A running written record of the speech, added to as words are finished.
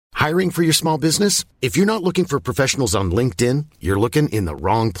Hiring for your small business? If you're not looking for professionals on LinkedIn, you're looking in the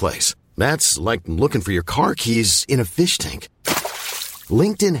wrong place. That's like looking for your car keys in a fish tank.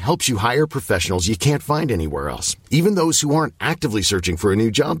 LinkedIn helps you hire professionals you can't find anywhere else, even those who aren't actively searching for a new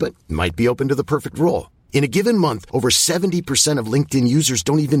job but might be open to the perfect role. In a given month, over 70% of LinkedIn users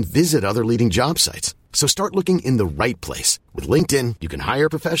don't even visit other leading job sites. So start looking in the right place. With LinkedIn, you can hire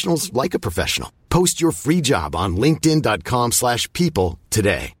professionals like a professional. Post your free job on linkedin.com/people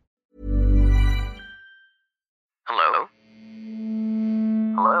today. Hello?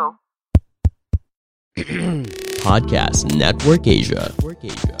 Hello? Podcast Network Asia.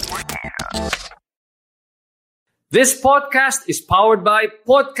 This podcast is powered by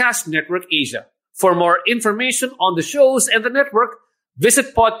Podcast Network Asia. For more information on the shows and the network,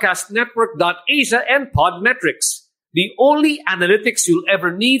 visit podcastnetwork.asia and Podmetrics, the only analytics you'll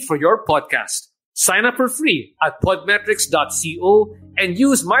ever need for your podcast. Sign up for free at podmetrics.co and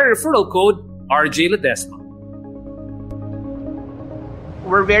use my referral code RJ Ledesma.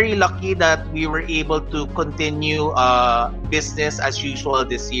 We're very lucky that we were able to continue business as usual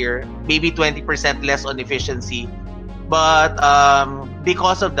this year. Maybe 20% less on efficiency. But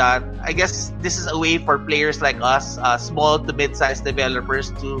because of that, I guess this is a way for players like us, small to mid-sized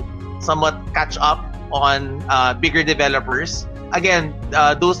developers, to somewhat catch up on bigger developers. Again,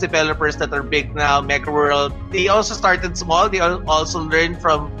 those developers that are big now, MegaWorld, they also started small. They also learned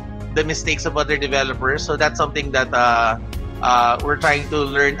from the mistakes of other developers. So that's something that we're trying to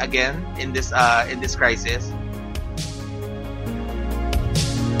learn again in this crisis.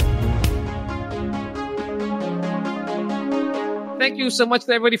 Thank you so much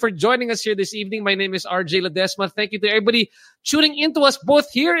to everybody for joining us here this evening. My name is RJ Ledesma. Thank you to everybody tuning into us both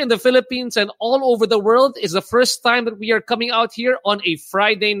here in the Philippines and all over the world. It's the first time that we are coming out here on a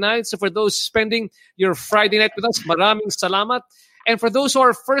Friday night. So for those spending your Friday night with us, maraming salamat. And for those who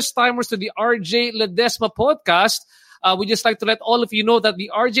are first-timers to the RJ Ledesma podcast, we just like to let all of you know that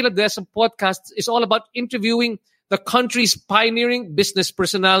the RJ Ledesma podcast is all about interviewing the country's pioneering business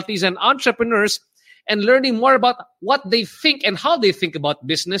personalities and entrepreneurs and learning more about what they think and how they think about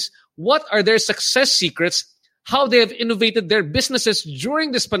business, what are their success secrets, how they have innovated their businesses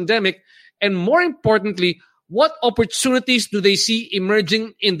during this pandemic, and more importantly, what opportunities do they see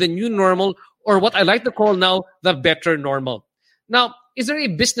emerging in the new normal, or what I like to call now the better normal. Now, is there a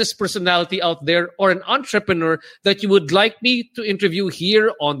business personality out there or an entrepreneur that you would like me to interview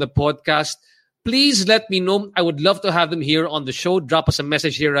here on the podcast? Please let me know. I would love to have them here on the show. Drop us a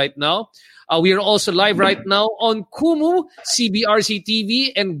message here right now. We are also live right now on Kumu, CBRC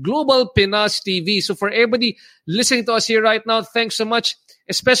TV, and Global Pinas TV. So for everybody listening to us here right now, thanks so much.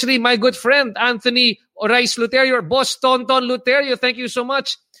 Especially my good friend, Anthony Orais Luterio, or Boss Tonton Luterio. Thank you so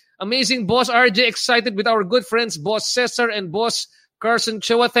much. Amazing Boss RJ, excited with our good friends, Boss Cesar and Boss Carson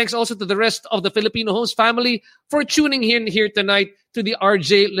Choa. Thanks also to the rest of the Filipino Homes family for tuning in here tonight to the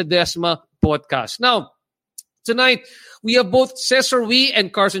RJ Ledesma podcast. Now, tonight, we have both Cesar Wee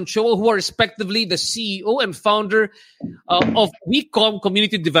and Carson Choa, who are respectively the CEO and founder of WeCom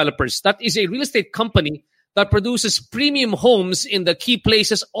Community Developers. That is a real estate company that produces premium homes in the key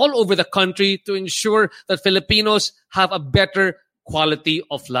places all over the country to ensure that Filipinos have a better quality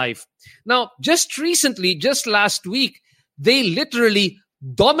of life. Now, just recently, just last week, they literally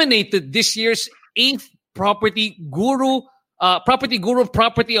dominated this year's 8th Property Guru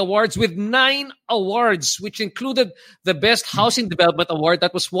Property Awards with 9 awards, which included the Best Housing Development Award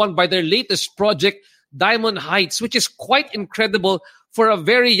that was won by their latest project, Diamond Heights, which is quite incredible for a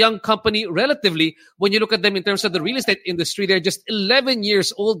very young company relatively. When you look at them in terms of the real estate industry, they're just 11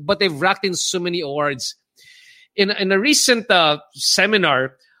 years old, but they've racked in so many awards. In a recent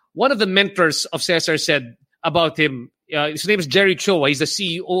seminar, one of the mentors of Cesar said about him, his name is Jerry Choa. He's the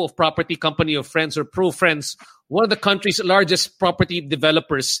CEO of property company of Friends or Pro Friends, one of the country's largest property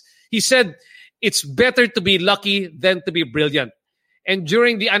developers. He said, it's better to be lucky than to be brilliant. And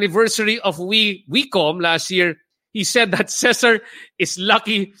during the anniversary of WeCom last year, he said that Cesar is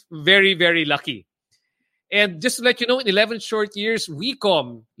lucky, very, very lucky. And just to let you know, in 11 short years,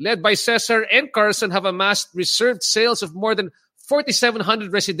 WeCom, led by Cesar and Carson, have amassed reserved sales of more than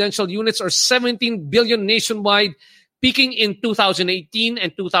 4,700 residential units or 17 billion nationwide, peaking in 2018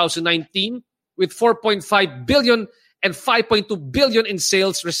 and 2019 with 4.5 billion and 5.2 billion in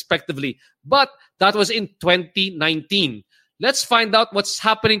sales respectively. But that was in 2019. Let's find out what's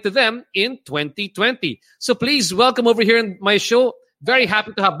happening to them in 2020. So please welcome over here in my show. Very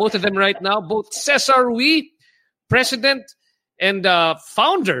happy to have both of them right now. Both Cesar Wee, president and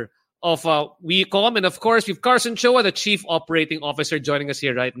founder of WeCom. And of course, we've Carson Choa, the chief operating officer, joining us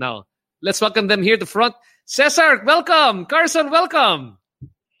here right now. Let's welcome them here to front. Cesar, welcome. Carson, welcome.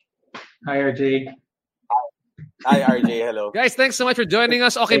 Hi, RJ. Hi, RJ. Hello. Guys, thanks so much for joining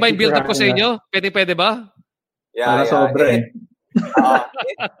us. Okay ba Thank yung you for build-up ko sa having inyo? Pwede ba? Yeah, Para sobra eh.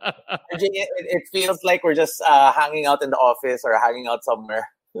 RJ, it feels like we're just hanging out in the office or hanging out somewhere.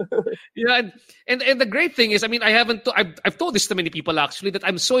 Yeah, and the great thing is, I mean, I've told this to many people actually, that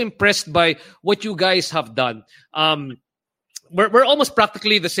I'm so impressed by what you guys have done. We're almost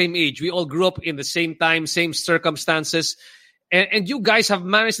practically the same age. We all grew up in the same time, same circumstances, and you guys have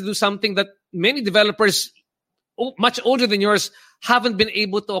managed to do something that many developers much older than yours haven't been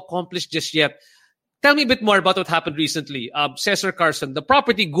able to accomplish just yet. Tell me a bit more about what happened recently. Cesar, Carson, the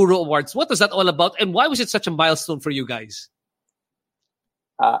Property Guru Awards. What was that all about, and why was it such a milestone for you guys?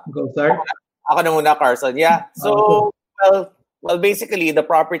 Go, sir. Ako na muna, Carson. Yeah. So, well, basically, the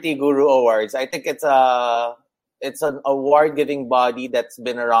Property Guru Awards, I think it's an award-giving body that's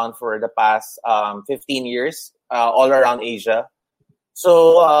been around for the past 15 years, all around Asia.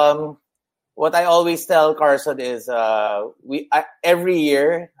 So, what I always tell Carson is, every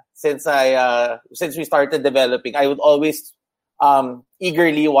year since we started developing, I would always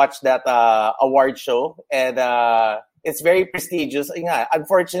eagerly watch that award show, and it's very prestigious.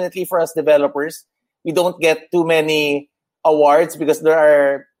 Unfortunately for us developers, we don't get too many awards because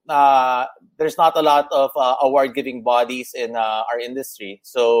there's not a lot of award-giving bodies in our industry.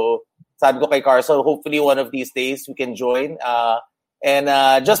 So, sabi ko kay Carson, hopefully one of these days we can join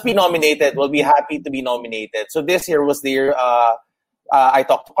and just be nominated. We'll be happy to be nominated. So this year was the year I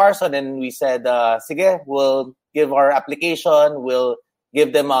talked to Carson and we said, sige, we'll give our application, we'll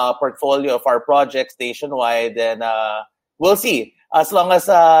give them a portfolio of our projects nationwide, and we'll see. As long as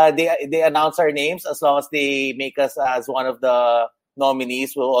they announce our names, as long as they make us as one of the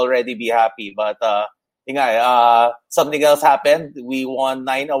nominees, we'll already be happy. But something else happened. We won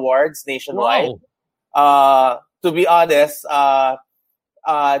 9 awards nationwide. Wow. To be honest,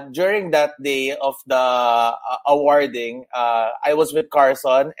 during that day of the awarding, I was with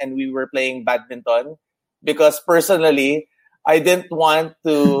Carson and we were playing badminton because personally, I didn't want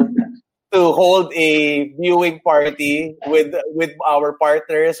to hold a viewing party with our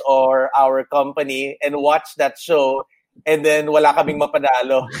partners or our company and watch that show and then wala kaming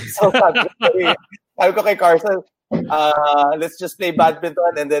mapanalo. So sabi ko kay Carson, let's just play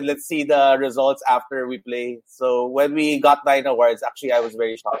badminton and then let's see the results after we play. So when we got 9 awards, actually I was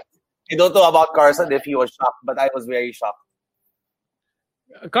very shocked. I don't know about Carson if he was shocked, but I was very shocked.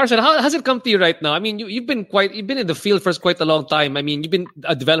 Carson, how has it come to you right now? I mean, you've been in the field for quite a long time. I mean, you've been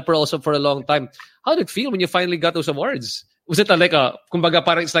a developer also for a long time. How did it feel when you finally got those awards? Was it like kumbaga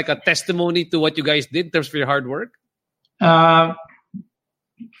parang it's like a testimony to what you guys did in terms of your hard work? Well,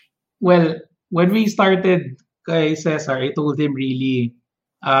 when we started kay Cesar, I told him really,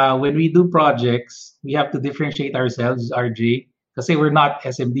 when we do projects, we have to differentiate ourselves, RJ, kasi we're not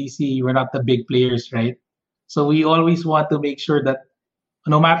SMDC, we're not the big players, right? So we always want to make sure that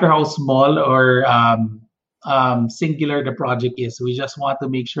no matter how small or singular the project is, we just want to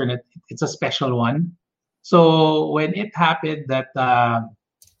make sure that it's a special one. So when it happened that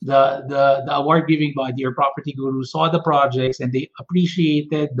the award-giving body or Property Guru saw the projects and they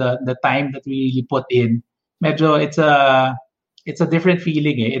appreciated the time that we really put in, medyo it's a different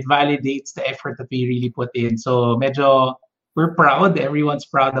feeling. It validates the effort that we really put in. So medyo we're proud. Everyone's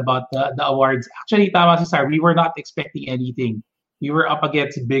proud about the awards. Actually, tama si Sar, we were not expecting anything. We were up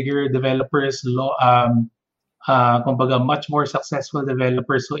against bigger developers, kumbaga much more successful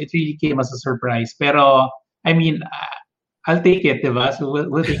developers. So it really came as a surprise. Pero I mean, I'll take it, diba? So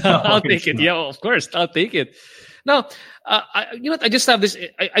we'll take it. I'll take it. Yeah, of course, I'll take it. Now, you know what? I just have this.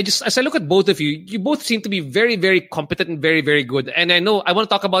 I just, as I look at both of you, you both seem to be very, very competent and very, very good. And I know I want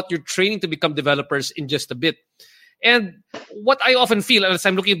to talk about your training to become developers in just a bit. And what I often feel, as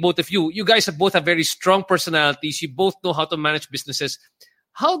I'm looking at both of you, you guys both have very strong personalities. You both know how to manage businesses.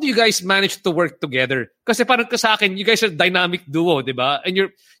 How do you guys manage to work together? Kasi parang sa akin, you guys are a dynamic duo, di ba? And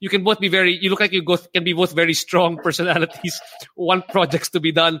you can both be you look like you both can be both very strong personalities, want projects to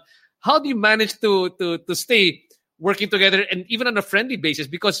be done. How do you manage to stay working together and even on a friendly basis?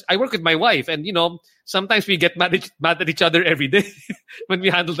 Because I work with my wife and, you know, sometimes we get mad at each other every day when we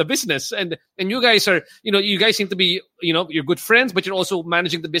handle the business. And you guys are, you know, you guys seem to be, you know, you're good friends, but you're also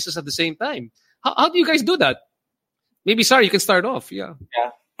managing the business at the same time. How do you guys do that? Maybe, sorry, you can start off. Yeah.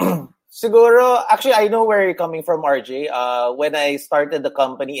 Siguro, actually, I know where you're coming from, RJ. When I started the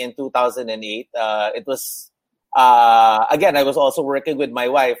company in 2008, it was, again, I was also working with my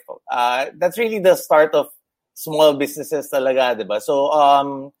wife. That's really the start of small businesses talaga, diba?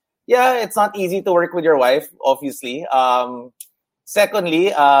 So, yeah, it's not easy to work with your wife, obviously.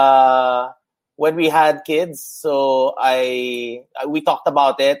 Secondly, when we had kids, so we talked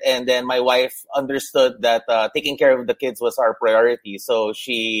about it, and then my wife understood that taking care of the kids was our priority. So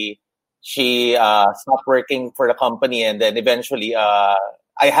she stopped working for the company, and then eventually I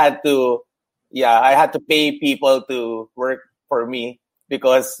had to pay people to work for me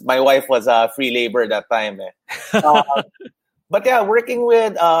because my wife was free labor that time. But yeah, working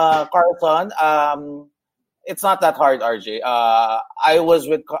with Carson, it's not that hard, RJ. I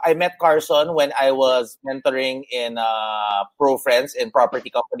met Carson when I was mentoring in Pro Friends, in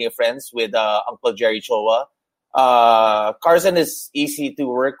Property Company of Friends with Uncle Jerry Choa. Carson is easy to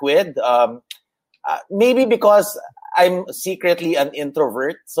work with. Maybe because I'm secretly an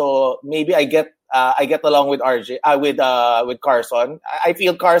introvert, so maybe I get along with RJ with Carson. I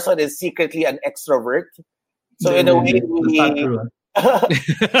feel Carson is secretly an extrovert. So in a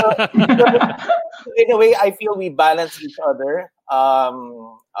way, I feel we balance each other.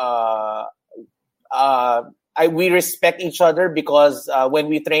 We respect each other because when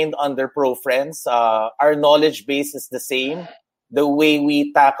we trained under Pro Friends, our knowledge base is the same. The way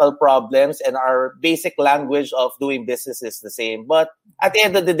we tackle problems and our basic language of doing business is the same. But at the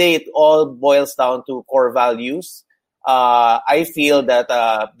end of the day, it all boils down to core values. I feel that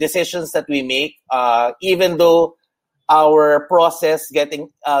decisions that we make, even though our process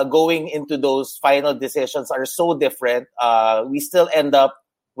going into those final decisions are so different, we still end up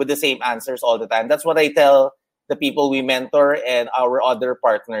with the same answers all the time. That's what I tell the people we mentor and our other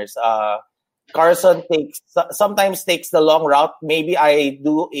partners. Carson sometimes takes the long route. Maybe I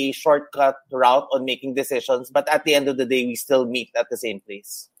do a shortcut route on making decisions, but at the end of the day, we still meet at the same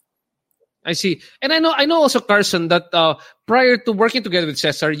place. I see. And I know also, Carson, that prior to working together with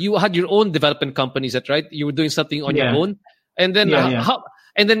Cesar, you had your own development company, is that right? You were doing something on your own. And then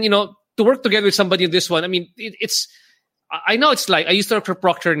to work together with somebody in this one, I mean, I know it's like, I used to work for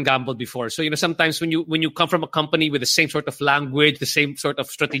Procter & Gamble before. So, sometimes when you come from a company with the same sort of language, the same sort of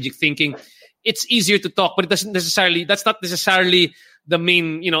strategic thinking, it's easier to talk, but that's not necessarily the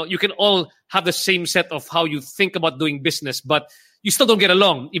main, you can all have the same set of how you think about doing business, but you still don't get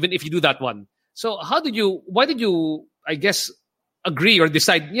along, even if you do that one. So why did you, I guess, agree or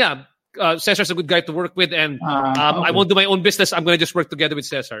decide, Cesar's a good guy to work with, and okay, I won't do my own business. I'm going to just work together with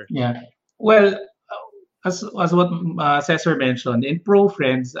Cesar. Yeah. Well, as what Cesar mentioned, in Pro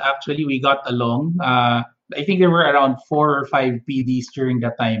Friends, actually, we got along. I think there were around 4 or 5 PDs during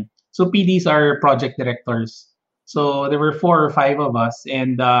that time. So PDs are project directors. So there were 4 or 5 of us,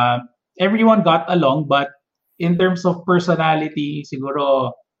 and everyone got along. But in terms of personality,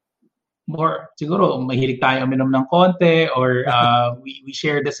 siguro mahilig tayo uminom ng konti, or we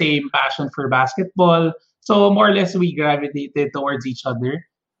share the same passion for basketball. So more or less, we gravitated towards each other.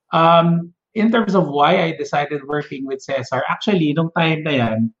 In terms of why I decided working with Cesar, actually, nung time na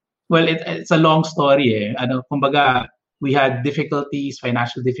yan, well, it's a long story. Kumbaga, we had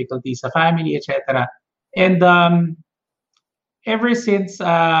financial difficulties sa family, etc. And ever since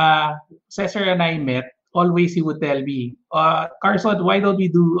Cesar and I met, always he would tell me, Carson, why don't we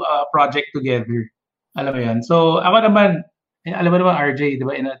do a project together? Alam mo yan. So ako naman, alam mo naman, RJ,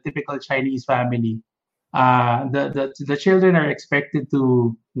 diba, in a typical Chinese family, the children are expected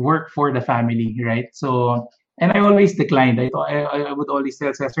to work for the family, right? So, and I always declined. I would always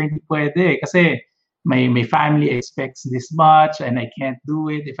tell Cesar, hindi pwede kasi my family expects this much and I can't do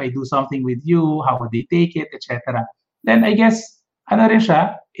it. If I do something with you, how would they take it, etc. Then I guess, rin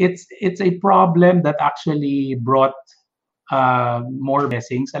siya, it's a problem that actually brought more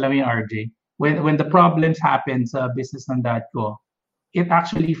blessings. Alam mo yung RJ, when the problems happen sa business ng dad ko, it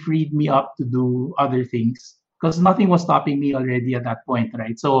actually freed me up to do other things because nothing was stopping me already at that point,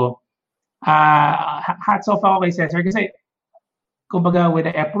 right? So, hats off ako kay Cesar kasi, kumbaga, when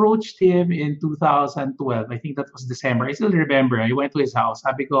I approached him in 2012, I think that was December, I still remember, I went to his house.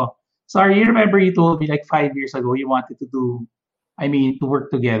 Sabi ko, sorry, you remember you told me like 5 years ago you wanted to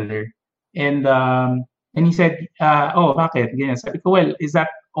work together. And he said, oh, bakit? Ganyan. Sabi ko, well, is that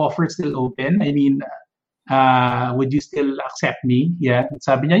offer still open? I mean, would you still accept me? Yeah.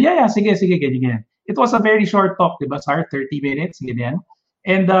 Sabi niya, yeah, sige, ganyan. It was a very short talk, diba, Sar? 30 minutes, ganyan.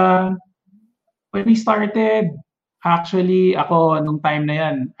 And when we started, actually, ako, nung time na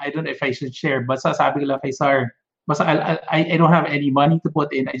yan, I don't know if I should share, but sabi ko lang kay Sar, basta I don't have any money to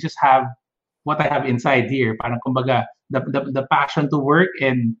put in. I just have what I have inside here. Parang kumbaga, the passion to work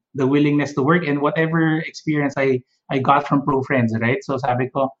and the willingness to work and whatever experience I got from Pro Friends, right? So sabi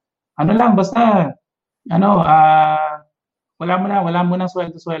ko, basta, wala mo nang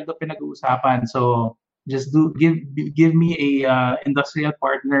sweldo pinag-uusapan. So just give me a industrial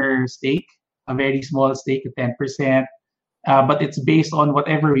partner stake, a very small stake of 10%. but it's based on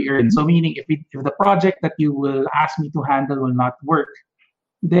whatever we earn. So meaning if the project that you will ask me to handle will not work,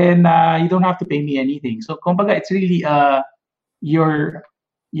 then you don't have to pay me anything. So kumbaga, it's really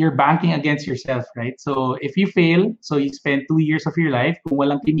you're banking against yourself, right? So if you fail, so you spend 2 years of your life, kung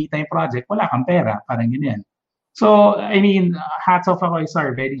walang kinita yung project, wala kang pera, parang ganyan. So, I mean, hats off ako,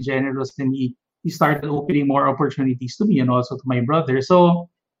 Cesar, very generous, and he started opening more opportunities to me and also to my brother. So,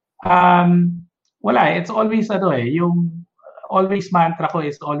 wala, it's always yung always mantra ko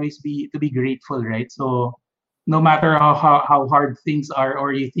is always to be grateful, right? So, no matter how hard things are,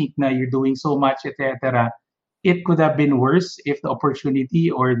 or you think na you're doing so much, etc., it could have been worse if the opportunity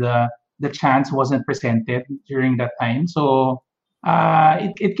or the chance wasn't presented during that time. So,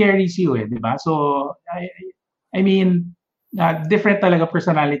 it carries you, di ba? So, I mean, different talaga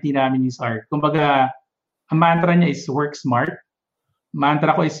personality namin ni Sar. Kumbaga, ang mantra niya is work smart.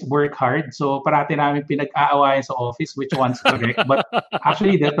 Mantra ko is work hard. So parati namin pinag-aawayan sa office which one's correct. But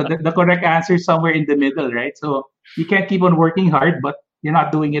actually, the correct answer is somewhere in the middle, right? So you can't keep on working hard, but you're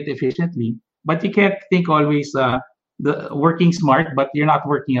not doing it efficiently. But you can't think always the working smart, but you're not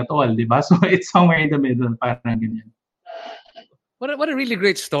working at all, di ba? So it's somewhere in the middle, parang ganyan. What a really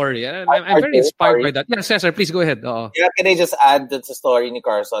great story. I'm very inspired by that. Yeah, Cesar, please go ahead. Yeah, can I just add to the story ni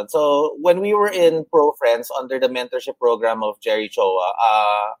Carson? So when we were in Pro Friends under the mentorship program of Jerry Choa,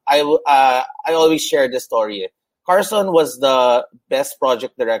 I always share this story. Carson was the best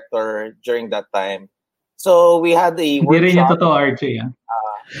project director during that time. So we had the workshop. Hindi rin yung totoo, RJ.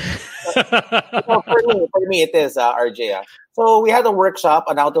 For me, it is RJ. So we had a workshop,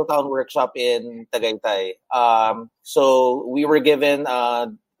 an out-of-town workshop in Tagaytay. So we were given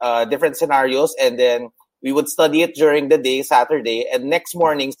different scenarios, and then we would study it during the day, Saturday, and next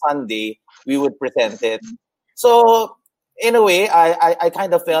morning, Sunday, we would present it. So in a way, I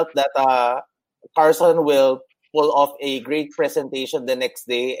kind of felt that Carson will pull off a great presentation the next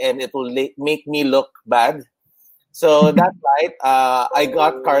day, and it will make me look bad. So that night, I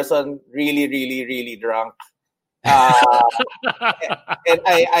got Carson really, really, really drunk. And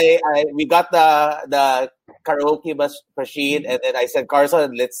we got the karaoke machine, and then I said,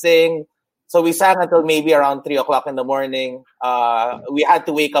 Carson, let's sing. So we sang until maybe around 3:00 in the morning. We had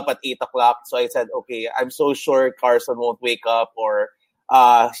to wake up at 8:00. So I said, okay, I'm so sure Carson won't wake up, or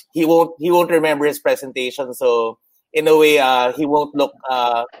he won't remember his presentation. So in a way, he won't look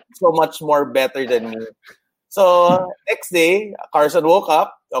so much more better than me. So next day, Carson woke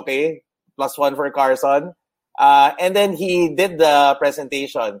up. Okay, +1 for Carson. And then he did the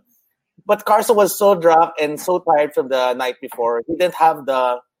presentation. But Carson was so drunk and so tired from the night before. He didn't have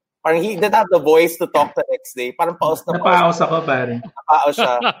the voice to talk the next day. Parang paus na paus. Napaos ako, pare. Napaos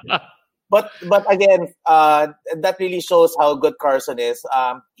siya. But again, that really shows how good Carson is.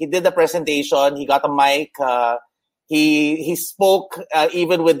 He did the presentation. He got a mic. He spoke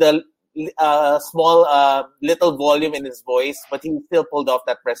even with the small little volume in his voice, but he still pulled off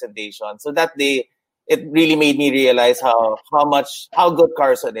that presentation. So that day, it really made me realize how good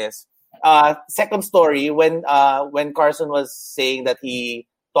Carson is. Second story, when Carson was saying that he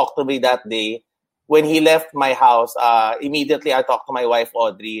talked to me that day, when he left my house, immediately I talked to my wife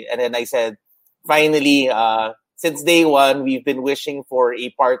Audrey, and then I said, finally, since day one, we've been wishing for a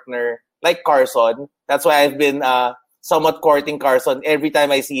partner like Carson. That's why I've been somewhat courting Carson. Every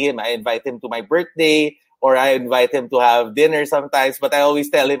time I see him, I invite him to my birthday, or I invite him to have dinner sometimes. But I always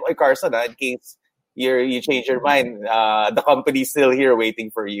tell him, "Oy, Carson, in case you change your mind, the company's still here waiting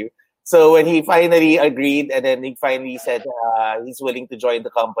for you." So when he finally agreed, and then he finally said he's willing to join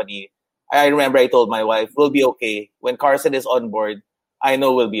the company, I remember I told my wife, "We'll be okay. When Carson is on board, I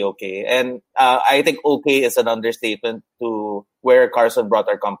know we'll be okay." And I think okay is an understatement to where Carson brought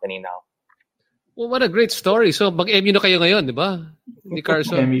our company now. Well, what a great story. So, mag-MU na kayo ngayon, di ba? Ni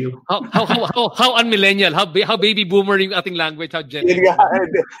Carson. MU. How unmillennial, how baby boomer yung ating language, how Gen Z.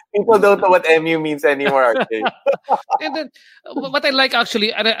 People don't know what MU means anymore. And then, what I like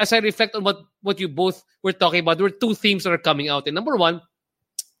actually, as I reflect on what you both were talking about, there were two themes that are coming out. And number one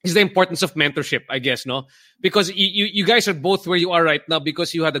is the importance of mentorship, I guess, no? Because you guys are both where you are right now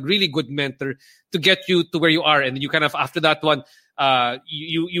because you had a really good mentor to get you to where you are. And you kind of, after that one,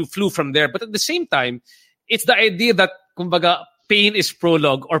 you flew from there. But at the same time, it's the idea that, kumbaga, pain is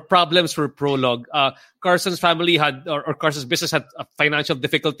prologue or problems were prologue. Carson's family had, or Carson's business had financial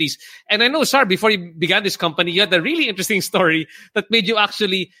difficulties. And I know, Sar, before you began this company, you had a really interesting story that made you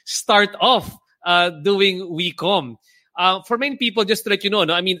actually start off doing WeCom. For many people, just to let you know,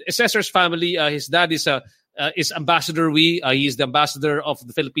 no, I mean, Cesar's family, his dad is Ambassador he's the ambassador of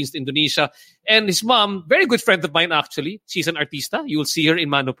the Philippines to Indonesia. And his mom, very good friend of mine, actually. She's an artista. You will see her in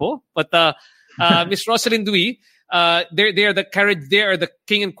Manopo. But Miss Rosalyn Dui they're the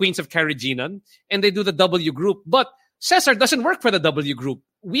king and queens of Cariginan, and they do the W Group. But Cesar doesn't work for the W Group.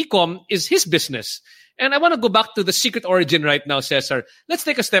 WeCom is his business. And I want to go back to the secret origin right now, Cesar. Let's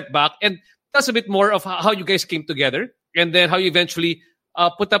take a step back and tell us a bit more of how you guys came together and then how you eventually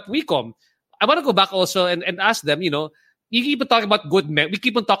put up WeCom. I want to go back also and ask them, you keep on talking about we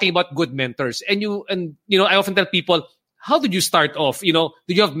keep on talking about good mentors. And I often tell people, how did you start off? Did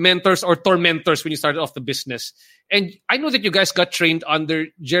you have mentors or tormentors when you started off the business? And I know that you guys got trained under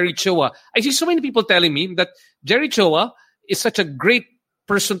Jerry Choa. I see so many people telling me that Jerry Choa is such a great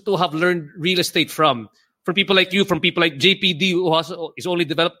person to have learned real estate from people like you, from people like JPD, who has his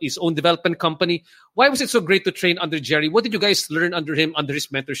own development company. Why was it so great to train under Jerry? What did you guys learn under him, under his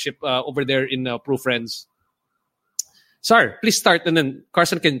mentorship over there in Pro Friends? Sir, please start, and then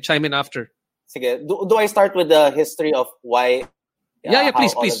Carson can chime in after. Sige. Do I start with the history of why?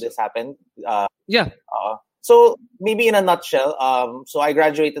 Please. All of this happened. Yeah. So maybe in a nutshell, so I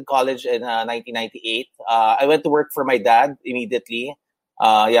graduated college in 1998. I went to work for my dad immediately.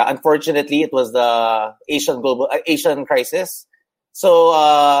 Unfortunately, it was the Asian crisis. So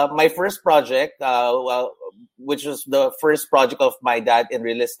my first project, which was the first project of my dad in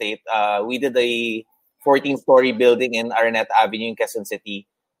real estate, we did a 14-story building in Araneta Avenue in Quezon City.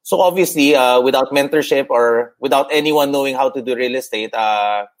 So obviously, without mentorship or without anyone knowing how to do real estate,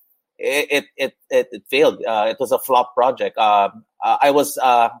 it failed. It was a flop project. I was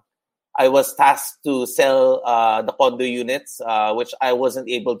tasked to sell the condo units, which I wasn't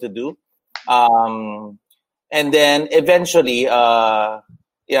able to do. And then eventually,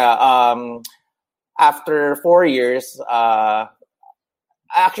 after 4 years,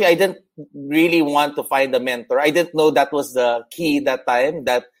 actually, I didn't really want to find a mentor. I didn't know that was the key that time,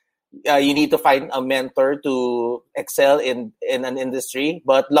 that you need to find a mentor to excel in an industry.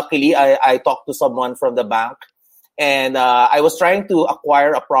 But luckily, I talked to someone from the bank, and I was trying to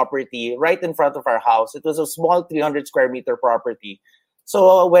acquire a property right in front of our house. It was a small 300 square meter property.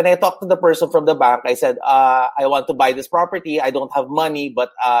 So when I talked to the person from the bank, I said, I want to buy this property. I don't have money, but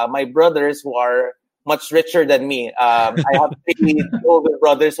my brothers who are much richer than me, I have 3 older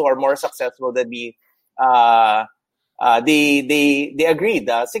brothers who are more successful than me. They agreed.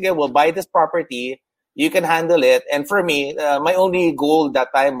 Sige, we'll buy this property. You can handle it. And for me, my only goal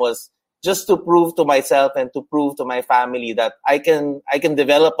that time was just to prove to myself and to prove to my family that I can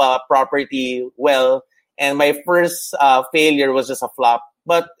develop a property well. And my first failure was just a flop.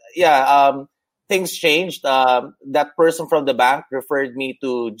 But things changed. That person from the bank referred me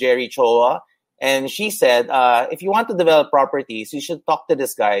to Jerry Choa. And she said, if you want to develop properties, you should talk to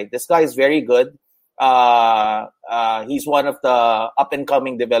this guy. This guy is very good. He's one of the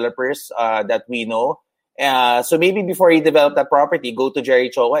up-and-coming developers that we know. So maybe before you develop that property, go to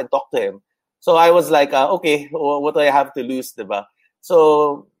Jerry Choa and talk to him. So I was like, okay, what do I have to lose, diba?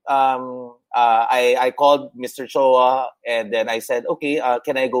 So I called Mr. Choa, and then I said, okay,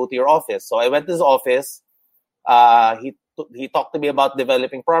 can I go to your office? So I went to his office. He talked to me about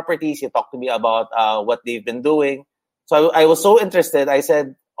developing properties. He talked to me about what they've been doing. So I was so interested. I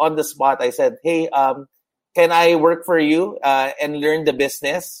said, on the spot, I said, hey, can I work for you and learn the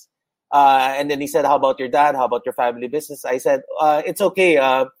business? And then he said, how about your dad? How about your family business? I said, it's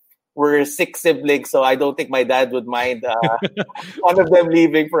okay. We're 6 siblings, so I don't think my dad would mind one of them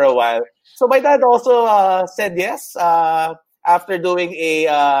leaving for a while. So my dad also said yes after doing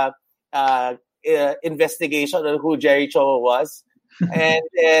a investigation on who Jerry Choa was.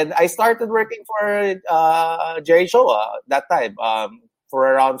 And I started working for Jerry Choa that time for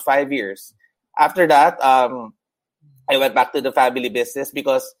around 5 years. After that, I went back to the family business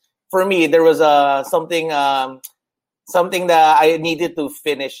because for me, there was something that I needed to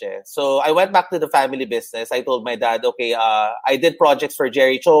finish. So I went back to the family business. I told my dad, okay, I did projects for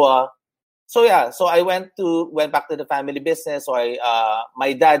Jerry Choa. So I went back to the family business. So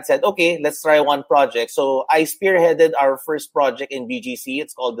my dad said, okay, let's try one project. So I spearheaded our first project in BGC.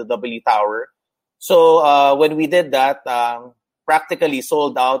 It's called the W Tower. So when we did that, practically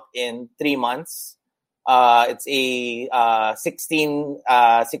sold out in 3 months. It's a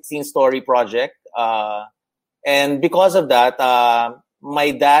 16-story project. And because of that,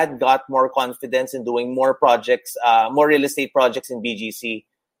 my dad got more confidence in doing more projects, more real estate projects in BGC.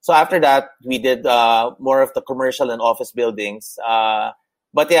 So after that, we did more of the commercial and office buildings.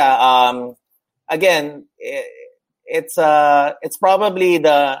 Again, it's probably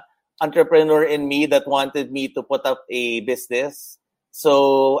the entrepreneur in me that wanted me to put up a business.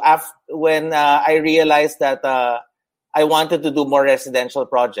 So when I realized that I wanted to do more residential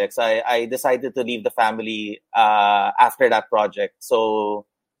projects, I decided to leave the family after that project. So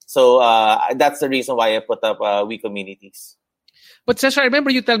So that's the reason why I put up We Communities. But Cesar, I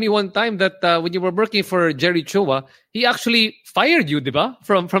remember you tell me one time that when you were working for Jerry Choa, he actually fired you, diba?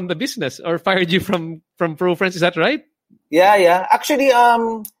 From the business, or fired you from Pro Friends. Is that right? Yeah. Actually,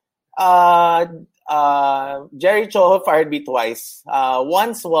 Jerry Choa fired me twice.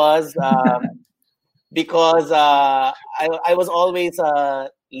 Once was because I was always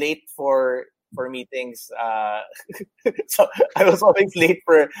late for meetings. So I was always late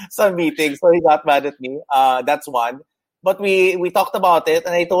for some meetings, so he got mad at me. That's one. But we talked about it,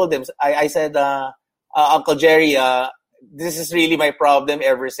 and I told him, I said, Uncle Jerry, this is really my problem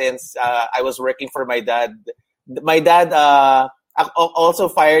ever since I was working for my dad. My dad also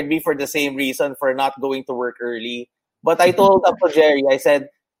fired me for the same reason, for not going to work early. But I told Uncle Jerry, I said,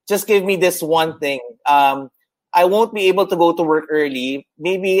 just give me this one thing. I won't be able to go to work early.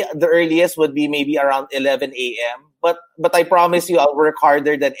 Maybe the earliest would be maybe around 11 a.m. But I promise you, I'll work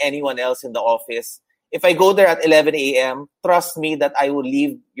harder than anyone else in the office. If I go there at 11 a.m., trust me that I will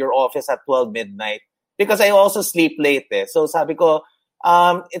leave your office at 12 midnight. Because I also sleep late. So sabi ko,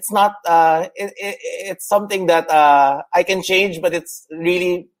 it's not, it's something that I can change, but it's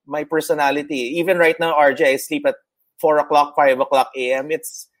really my personality. Even right now, RJ, I sleep at 4 o'clock, 5 o'clock a.m.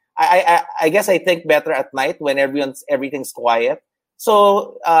 I guess I think better at night when everything's quiet.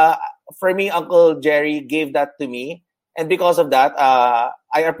 So for me, Uncle Jerry gave that to me. And because of that,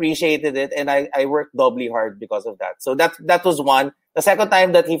 I appreciated it, and I worked doubly hard because of that. So that was one. The second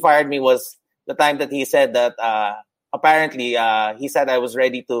time that he fired me was the time that he said that apparently he said I was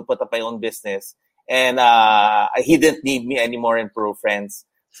ready to put up my own business, and he didn't need me anymore in Pro Friends.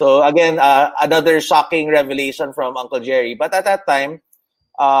 So again, another shocking revelation from Uncle Jerry. But at that time,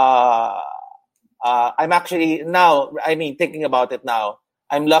 I'm actually now, thinking about it now,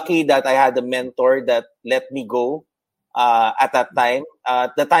 I'm lucky that I had a mentor that let me go at that time.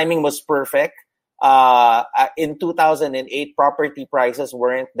 The timing was perfect. In 2008, property prices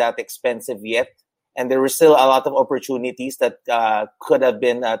weren't that expensive yet, and there were still a lot of opportunities that could have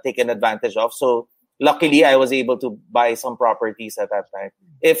been taken advantage of. So luckily, I was able to buy some properties at that time.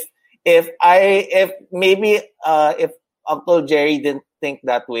 If Uncle Jerry didn't think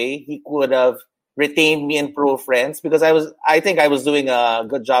that way, he could have retained me in Pro Friends, because I think I was doing a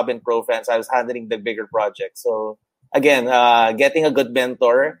good job in Pro Friends. I was handling the bigger projects. So again, getting a good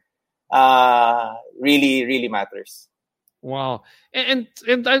mentor really, really matters. Wow. And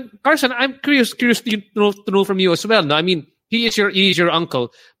Carson, I'm curious to know from you as well. No, I mean, he is your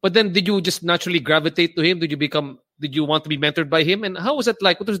uncle, but then did you just naturally gravitate to him? Did you want to be mentored by him? And how was it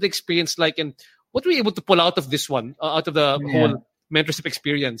like? What was the experience like? And what were you able to pull out of this one, out of the whole mentorship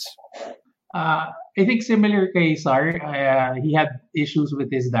experience? I think similar kay Sar, he had issues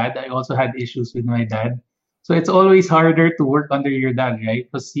with his dad. I also had issues with my dad. So it's always harder to work under your dad, right?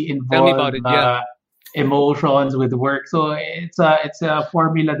 Because he Tell me about involved it. emotions with work. So it's a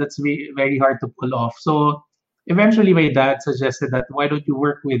formula that's very hard to pull off. So eventually my dad suggested that why don't you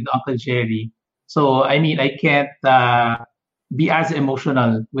work with Uncle Jerry? So I can't be as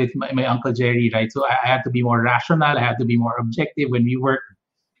emotional with my Uncle Jerry, right? So I had to be more rational. I had to be more objective when we work.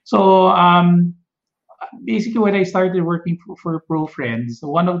 So basically when I started working for Pro Friends,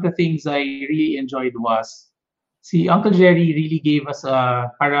 one of the things I really enjoyed was, see, Uncle Jerry really gave us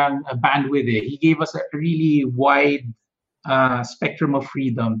parang a bandwidth. He gave us a really wide spectrum of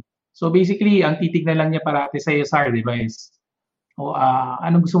freedom. So basically, ang titignan lang niya parati sa Cesar, di ba, is,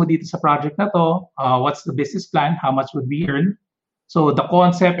 anong gusto mo dito sa project na to? What's the business plan? How much would we earn? So the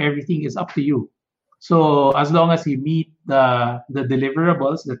concept, everything is up to you. So as long as you meet the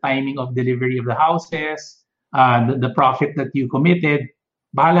deliverables, the timing of delivery of the houses, the profit that you committed,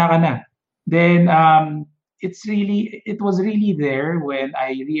 bahala ka na. Then it was really there when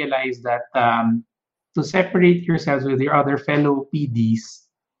I realized that to separate yourselves with your other fellow PDs,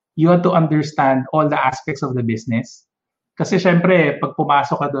 you have to understand all the aspects of the business. Kasi syempre, pag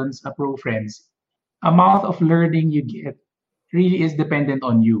pumasok ka doon sa Pro Friends, amount of learning you get really is dependent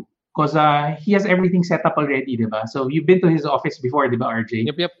on you. Because he has everything set up already, diba? So you've been to his office before, diba, RJ?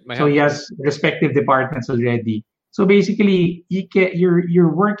 Yep. So he has respective departments already. So basically,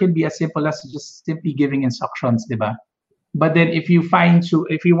 your work can be as simple as just simply giving instructions, diba? But then if you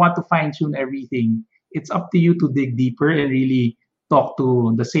want to fine tune everything, it's up to you to dig deeper and really talk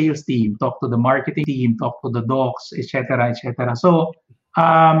to the sales team, talk to the marketing team, talk to the docs, etc., etc. So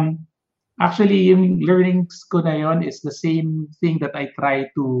actually, yung learnings ko na yun is the same thing that I try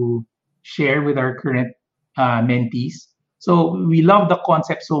to share with our current mentees. So we love the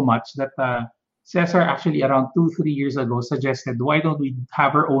concept so much that Cesar actually around 2-3 years ago suggested, why don't we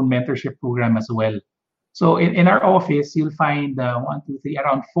have our own mentorship program as well? So in our office, you'll find one, two, three,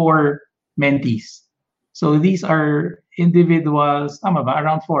 around four mentees. So these are individuals, tama ba?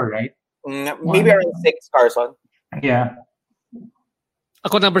 Around four, right? Maybe around 6, Carson. Yeah.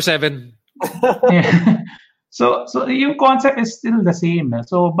 Ako number 7. Yeah. So yung concept is still the same.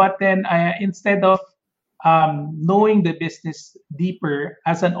 So but then instead of knowing the business deeper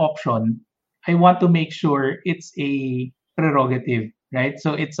as an option, I want to make sure it's a prerogative, right?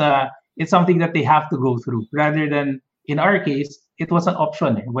 So it's something that they have to go through rather than in our case, it was an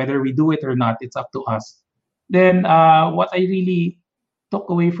option. Whether we do it or not, it's up to us. Then what I really took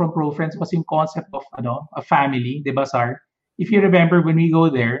away from Pro Friends was yung concept of a family, di ba, Sar? If you remember when we go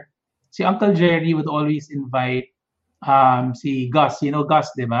there, si Uncle Jerry would always invite si Gus, you know Gus,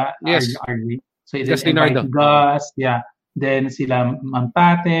 di ba? Yes. RJ. So it Gus is invite Leonardo. Gus, yeah. Then sila Ma'am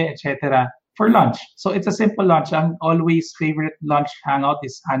Tate, etc. for lunch. So it's a simple lunch. Ang always favorite lunch hangout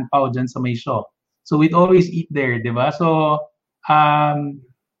is Hanpao dyan sa may show. So we'd always eat there, di ba? So yun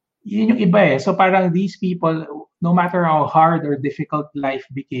yung iba eh. So parang these people, no matter how hard or difficult life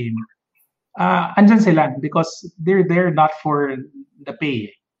became, andyan sila because they're there not for the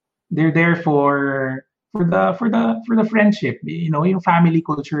pay. They're there for the friendship, yung family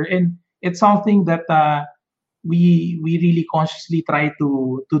culture, and it's something that we really consciously try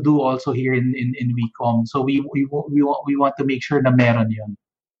to do also here in WeCom. So we want to make sure na meron yun.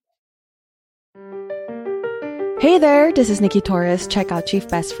 Hey there, this is Nikki Torres. Check out Chief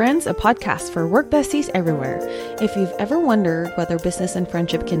Best Friends, a podcast for work besties everywhere. If you've ever wondered whether business and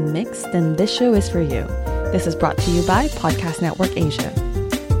friendship can mix, then this show is for you. This is brought to you by Podcast Network Asia.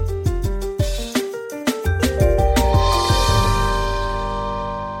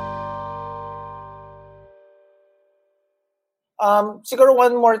 Siguro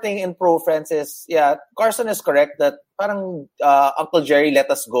one more thing in Pro Friends is, Carson is correct that parang Uncle Jerry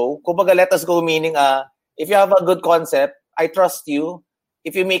let us go. Kumbaga let us go meaning if you have a good concept, I trust you.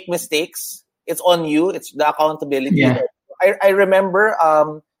 If you make mistakes, it's on you. It's the accountability. Yeah. I remember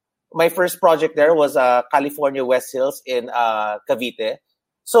my first project there was California West Hills in Cavite.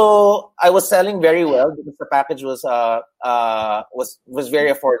 So I was selling very well because the package was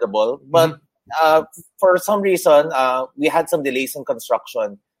very affordable. But for some reason, we had some delays in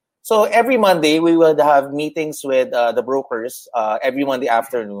construction. So every Monday, we would have meetings with the brokers every Monday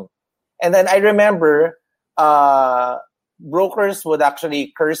afternoon. And then I remember brokers would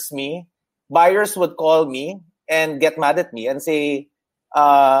actually curse me. Buyers would call me and get mad at me and say,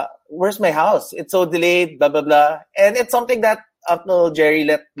 where's my house? It's so delayed, blah, blah, blah. And it's something that Uncle Jerry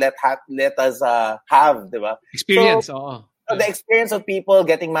let us have, diba? Experience. So, the experience of people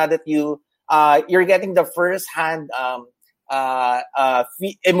getting mad at you, you're getting the first-hand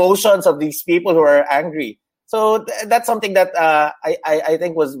emotions of these people who are angry. So that's something that I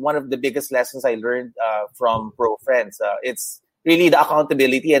think was one of the biggest lessons I learned from Pro Friends. It's really the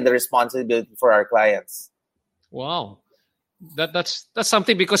accountability and the responsibility for our clients. Wow. That's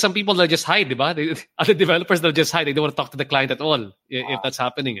something because some people, they'll just hide, diba? Other developers, they'll just hide. They don't want to talk to the client at all if that's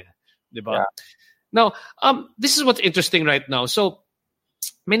happening. Diba? Yeah. Now, this is what's interesting right now. So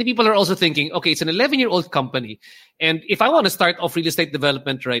many people are also thinking, okay, it's an 11-year-old company. And if I want to start off real estate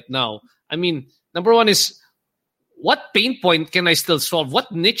development right now, I mean, number one is, what pain point can I still solve?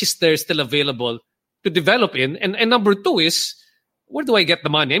 What niche is there still available to develop in? And number two is, where do I get the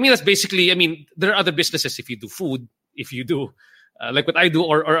money? I mean, that's basically, there are other businesses. If you do food, if you do like what I do,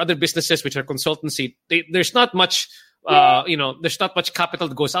 or other businesses which are consultancy, there's not much, there's not much capital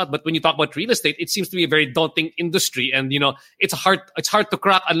that goes out. But when you talk about real estate, it seems to be a very daunting industry. And, it's hard to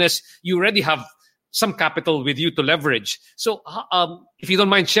crack unless you already have some capital with you to leverage. So, if you don't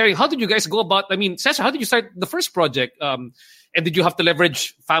mind sharing, how did you guys go about? Cesar, how did you start the first project? And did you have to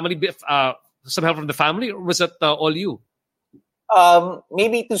leverage family, some help from the family, or was it all you?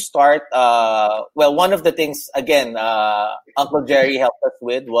 Maybe to start, one of the things again, Uncle Jerry helped us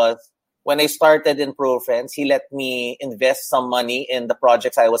with was when I started in Pro Friends, he let me invest some money in the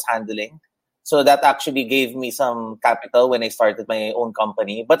projects I was handling. So that actually gave me some capital when I started my own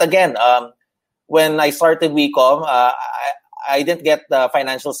company. But again, when I started WeCom, I didn't get the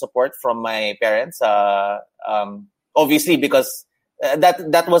financial support from my parents. Obviously, because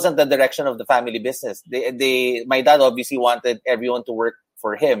that wasn't the direction of the family business. My dad obviously wanted everyone to work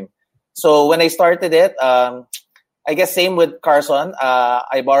for him. So when I started it, I guess same with Carson.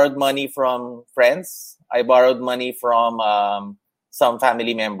 I borrowed money from friends. I borrowed money from some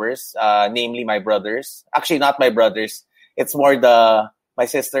family members, namely my brothers. Actually, not my brothers. It's more my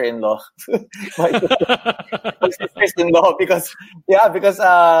sister-in-law. my sister-in-law because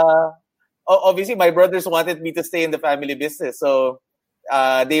obviously my brothers wanted me to stay in the family business. So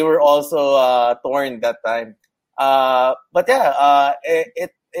they were also torn that time. But yeah,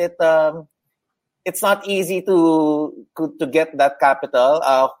 it's not easy to get that capital.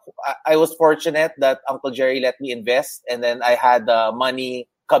 I was fortunate that Uncle Jerry let me invest, and then I had money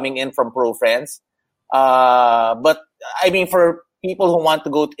coming in from pro friends. But I mean, for people who want to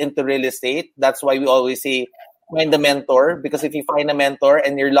go into real estate, that's why we always say find a mentor, because if you find a mentor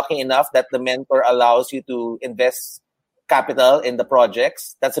and you're lucky enough that the mentor allows you to invest capital in the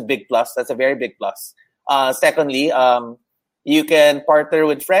projects, that's a big plus. That's a very big plus. Secondly, you can partner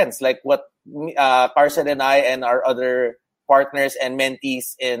with friends like what Carson and I and our other partners and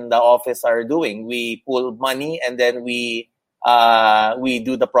mentees in the office are doing. We pool money and then we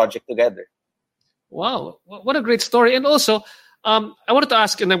do the project together. Wow, what a great story! And also, I wanted to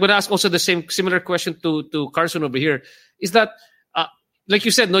ask, and I'm going to ask also the similar question to Carson over here. Is that like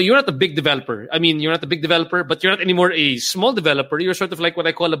you said, no, you're not a big developer. I mean, you're not a big developer, but you're not anymore a small developer. You're sort of like what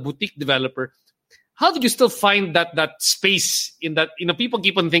I call a boutique developer. How did you still find that space in that? You know, people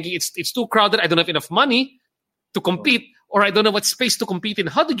keep on thinking it's too crowded. I don't have enough money to compete, or I don't know what space to compete in.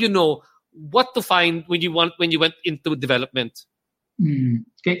 How did you know what to find when you went into development? Can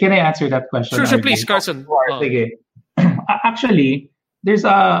I answer that question? Sure, please, Carson. Actually, there's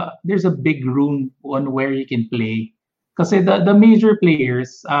a big room on where you can play. Because the major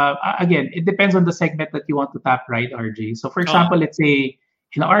players, again, it depends on the segment that you want to tap, right, RJ? So, for example, let's say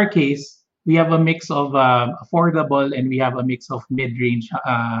in our case, we have a mix of affordable and we have a mix of mid-range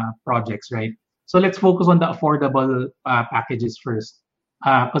projects, right? So let's focus on the affordable packages first,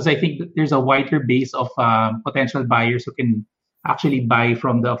 because I think that there's a wider base of potential buyers who can actually buy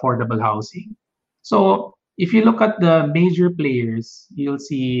from the affordable housing. So if you look at the major players, you'll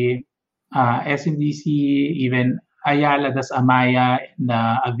see SMDC, even Ayala, das Amaya, and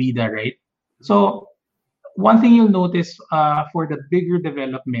Avida, right? So one thing you'll notice for the bigger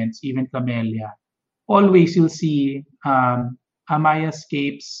developments, even Camellia, always you'll see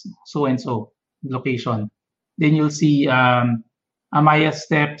Amaya-scapes, so-and-so location. Then you'll see Amaya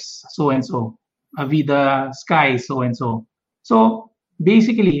Steps, so-and-so. Avida Sky, so-and-so. So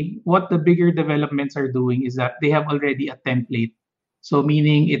basically, what the bigger developments are doing is that they have already a template. So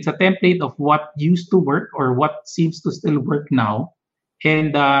meaning it's a template of what used to work or what seems to still work now.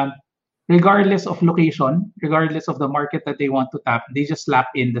 And regardless of location, regardless of the market that they want to tap, they just slap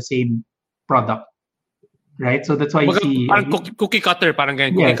in the same product. Right? So that's why you see... Cookie cutter, parang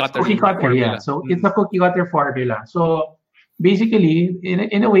ganyan. Yes, cookie cutter, yeah. So it's a cookie cutter formula. So basically,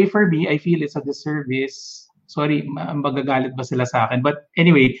 in a way for me, I feel it's a disservice. Sorry, magagalit ba sila sa akin? But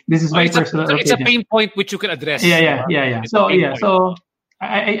anyway, this is my personal opinion. It's a pain point which you can address. Yeah. So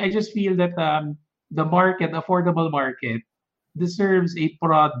I just feel that the market, the affordable market, deserves a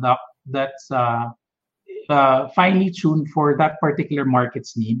product that's finely tuned for that particular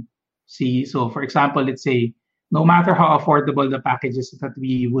market's need. See, so for example, let's say no matter how affordable the packages that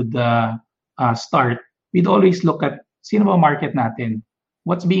we would start, we'd always look at sino ba market natin,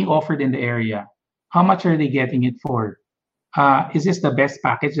 what's being offered in the area. How much are they getting it for? Is this the best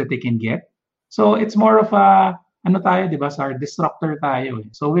package that they can get? So it's more of a, di ba, sir, disruptor tayo.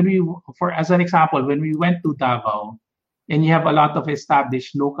 So as an example, when we went to Davao, and you have a lot of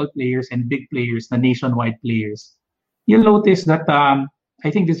established local players and big players, the nationwide players, you'll notice that,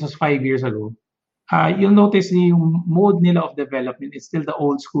 I think this was 5 years ago, you'll notice the mode nila of development is still the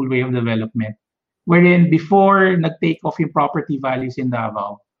old school way of development. Wherein before nag-take off yung property values in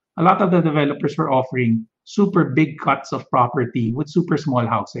Davao, a lot of the developers were offering super big cuts of property with super small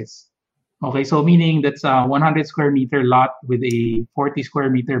houses. Okay, so meaning that's a 100 square meter lot with a 40 square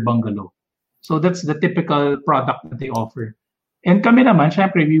meter bungalow. So that's the typical product that they offer. And kami naman,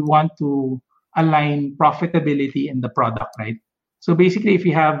 syempre, we want to align profitability in the product, right? So basically, if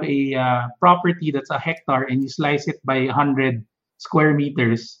you have a property that's a hectare and you slice it by 100 square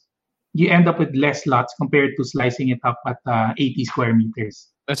meters, you end up with less lots compared to slicing it up at 80 square meters.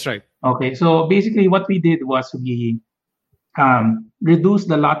 That's right. Okay, so basically what we did was we reduced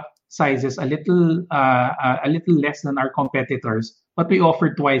the lot sizes a little less than our competitors, but we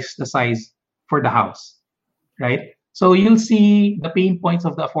offered twice the size for the house, right? So you'll see the pain points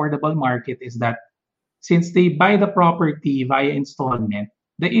of the affordable market is that since they buy the property via installment,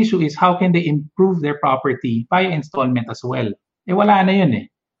 the issue is how can they improve their property via installment as well? Eh wala na yun eh.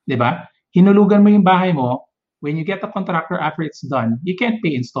 Diba? Hinulugan mo yung bahay mo, when you get the contractor after it's done, you can't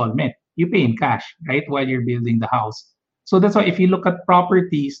pay installment. You pay in cash, right? While you're building the house. So that's why if you look at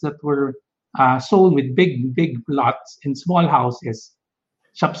properties that were sold with big lots in small houses,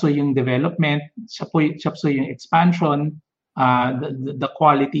 siya yung development, siya yung expansion, the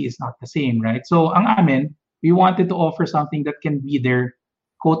quality is not the same, right? So ang amin, we wanted to offer something that can be their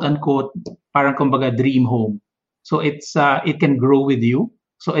quote unquote parang kumbaga dream home. So it can grow with you.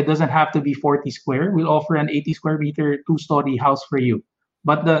 So it doesn't have to be 40 square. We'll offer an 80 square meter two-story house for you.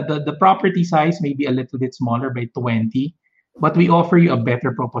 But the property size may be a little bit smaller by 20, but we offer you a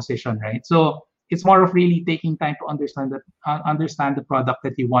better proposition, right? So it's more of really taking time to understand the product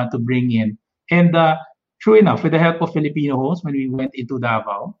that you want to bring in. And true enough, with the help of Filipino homes, when we went into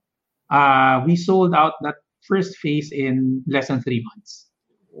Davao, we sold out that first phase in less than 3 months.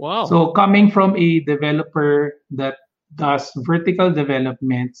 Wow. So coming from a developer that does vertical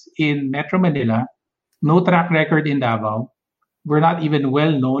developments in Metro Manila, no track record in Davao, we're not even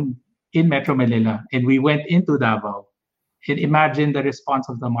well known in Metro Manila, and we went into Davao and imagine the response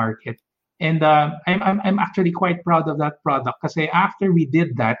of the market. And I'm actually quite proud of that product because after we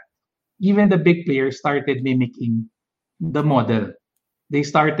did that, even the big players started mimicking the model. They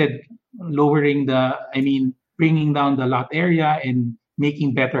started bringing down the lot area and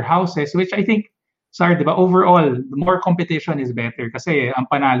making better houses, which I think, sorry, diba, overall, more competition is better kasi ang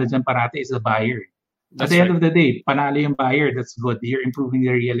panalo dyan parati is the buyer. At the end of the day, panalo yung buyer, that's good. You're improving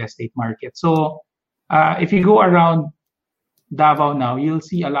the real estate market. So if you go around Davao now, you'll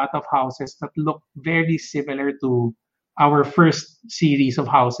see a lot of houses that look very similar to our first series of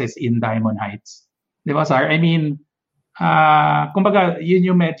houses in Diamond Heights. Di ba, Sar? I mean, kumbaga, yun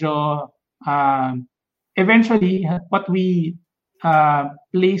yung medyo, eventually, what we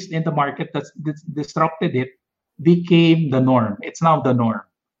placed in the market that's disrupted it became the norm. It's now the norm.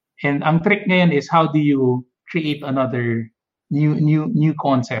 And ang trick ngayon is how do you create another new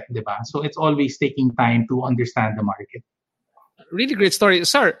concept, di ba? So it's always taking time to understand the market. Really great story.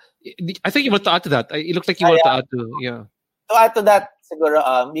 Sir, I think you want to add to that. It looked like you want to add to, yeah. To add to that, siguro,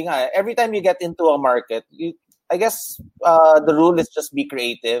 every time you get into a market, I guess the rule is just be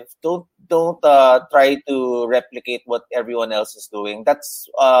creative. Don't try to replicate what everyone else is doing. That's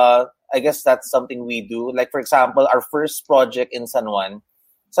I guess that's something we do. Like for example, our first project in San Juan.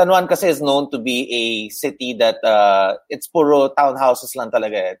 San Juan kasi is known to be a city that it's puro townhouses lang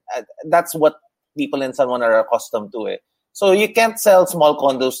talaga. That's what people in San Juan are accustomed to. So you can't sell small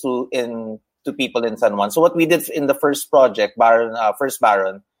condos to people in San Juan. So what we did in the first project, First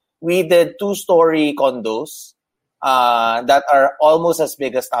Baron, we did 2-story condos that are almost as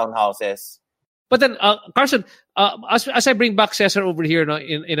big as townhouses. But then, Carson, as I bring back Cesar over here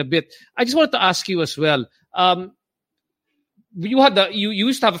in a bit, I just wanted to ask you as well. You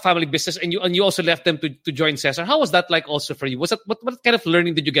used to have a family business, and you also left them to join Cesar. How was that like also for you? Was that what kind of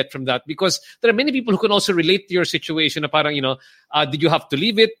learning did you get from that? Because there are many people who can also relate to your situation. Parang, did you have to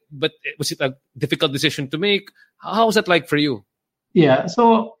leave it? But was it a difficult decision to make? How was that like for you? Yeah,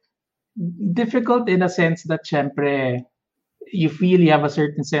 so difficult in a sense that syempre you feel you have a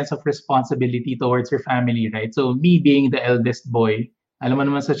certain sense of responsibility towards your family, right? So me being the eldest boy, alam mo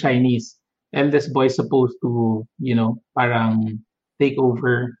naman sa Chinese, eldest boy is supposed to, parang take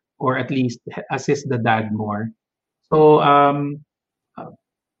over or at least assist the dad more. So,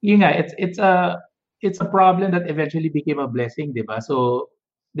 it's a problem that eventually became a blessing, diba? So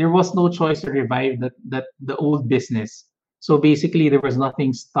there was no choice to revive that the old business. So basically, there was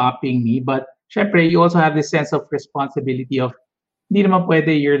nothing stopping me. But syempre, you also have this sense of responsibility of, hindi naman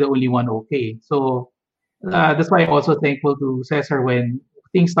pwede, you're the only one okay. So that's why I'm also thankful to Cesar when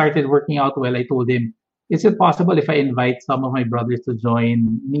things started working out well. I told him, is it possible if I invite some of my brothers to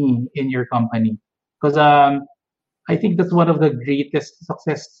join me in your company? Because I think that's one of the greatest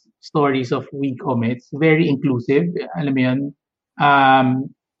success stories of WeCom. It's very inclusive. Alam mo yun?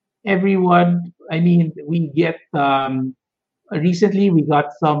 Everyone, we get, recently we got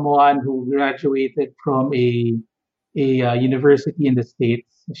someone who graduated from a university in the States.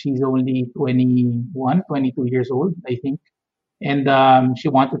 She's only 21, 22 years old, I think. And she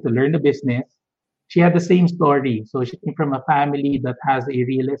wanted to learn the business. She had the same story. So she came from a family that has a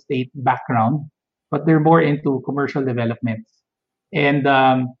real estate background, but they're more into commercial developments. And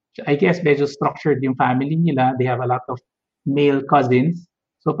I guess medyo structured yung family nila. They have a lot of male cousins.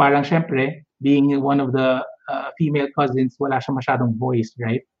 So parang syempre, being one of the female cousins, wala siya masyadong voice,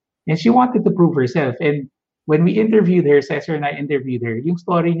 right? And she wanted to prove herself. And when we interviewed her, Cesar and I interviewed her, yung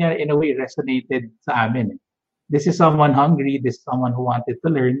story niya in a way resonated sa amin. This is someone hungry. This is someone who wanted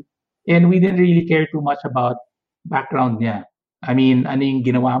to learn. And we didn't really care too much about background niya. Ano yung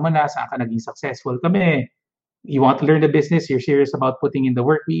ginawa mo na, saan ka naging successful kami. You want to learn the business, you're serious about putting in the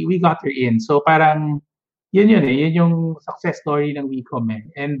work. We got her in. So parang, yun yung success story ng WeCom .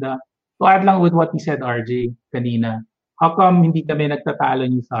 And to add lang with what he said, RJ, kanina, how come hindi kami nagtatalo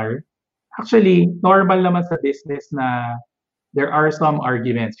ni SAR? Actually, normal naman sa business na there are some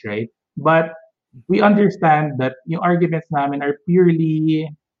arguments, right? But we understand that yung arguments namin are purely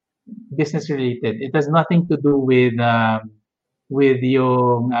business related. It has nothing to do with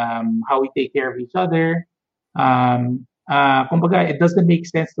yung how we take care of each other. Kumbaga, it doesn't make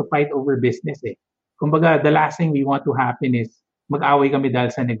sense to fight over business eh. Kumbaga, the last thing we want to happen is mag-away kami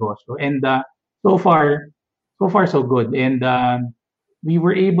dahil sa negosyo. And so far, so good. And we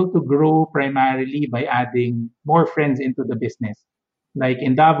were able to grow primarily by adding more friends into the business. Like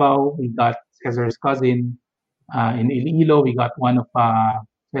in Davao, we got Cesar's cousin. In Iloilo, we got one of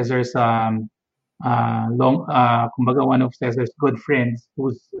Cesar's kumbaga one of Cesar's good friends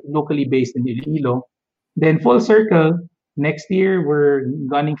who's locally based in Iloilo. Then full circle, next year we're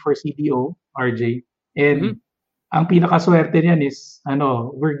gunning for CDO, RJ. And ang pinakaswerte niyan is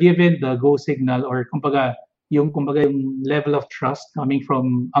we're given the go signal or kumbaga yung level of trust coming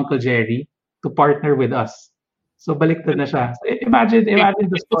from Uncle Jerry to partner with us. So baliktad na siya. So, imagine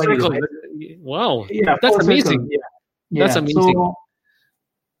the story. Right? Wow. Yeah, that's Circle. amazing. Yeah. That's amazing.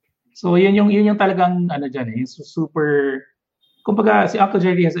 So yun yung talagang diyan eh, super kumbaga si Uncle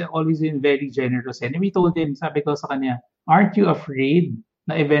Jerry has always been very generous and we told him, sabi ko sa kanya, aren't you afraid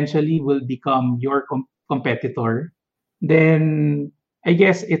na eventually will become your competitor? Then I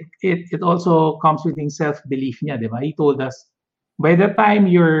guess it also comes with self-belief niya, di ba? He told us, by the time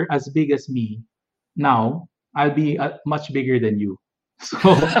you're as big as me, now I'll be much bigger than you. So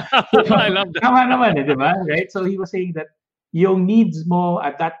I love that. Tama naman eh, di ba? Right? So he was saying that yung needs mo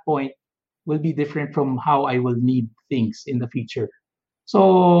at that point will be different from how I will need things in the future.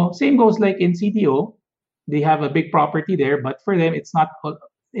 So same goes like in CDO. They have a big property there, but for them it's not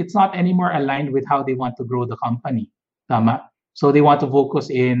anymore aligned with how they want to grow the company. Tama? So they want to focus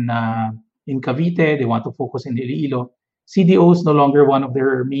in Cavite, they want to focus in Iloilo. CDO is no longer one of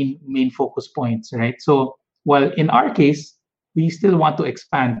their main focus points, right? So well, in our case, we still want to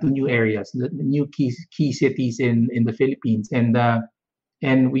expand to new areas, the new key cities in the Philippines, and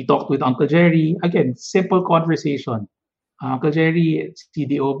we talked with Uncle Jerry. Again, simple conversation. Uncle Jerry,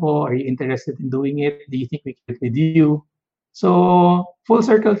 CDO po, are you interested in doing it? Do you think we can do it with you? So full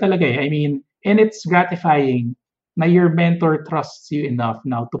circle talaga eh. I mean, and it's gratifying na your mentor trusts you enough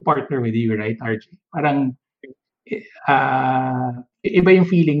now to partner with you, right, RJ? Parang iba yung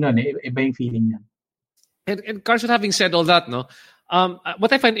feeling nun eh. Iba yung feeling niyan. And Carson, having said all that,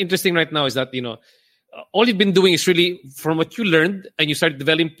 what I find interesting right now is that all you've been doing is really from what you learned, and you started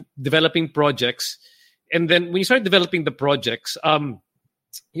developing projects, and then when you started developing the projects, some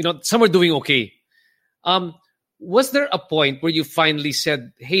were doing okay. Was there a point where you finally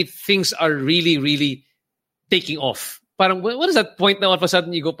said, "Hey, things are really, really taking off"? Parang, what is that point now? All of a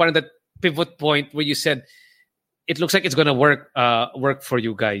sudden, you go parang that pivot point where you said, "It looks like it's gonna work for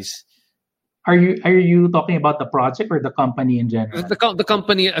you guys." Are you talking about the project or the company in general? The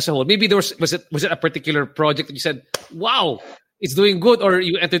company as a whole. Maybe was it a particular project that you said, "Wow, it's doing good," or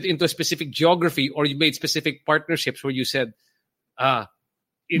you entered into a specific geography, or you made specific partnerships where you said,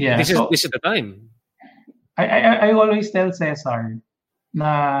 this is the time." I always tell Cesar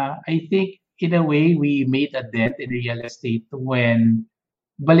na I think in a way we made a dent in real estate when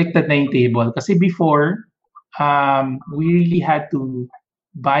baliktad na yung table. Kasi before, we really had to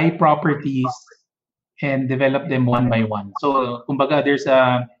buy properties and develop them one by one. So, kumbaga, there's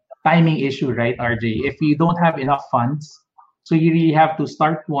a timing issue, right, RJ? If you don't have enough funds, so you really have to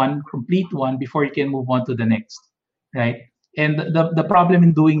start one, complete one before you can move on to the next, right? And the problem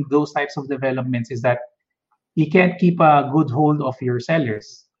in doing those types of developments is that you can't keep a good hold of your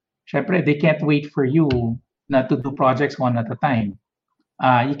sellers. Syempre, they can't wait for you na to do projects one at a time.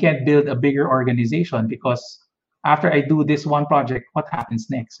 You can't build a bigger organization because after I do this one project, what happens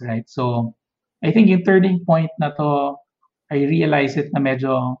next, right? So I think yung turning point na to, I realized it na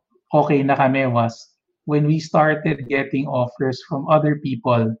medyo okay na kami was when we started getting offers from other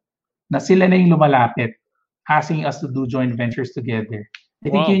people na sila na yung lumalapit, asking us to do joint ventures together. I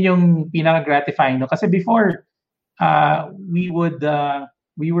think yun yung pinaka-gratifying. No? Kasi before, we were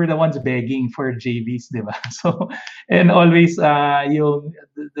the ones begging for JVs, di ba? So, and always,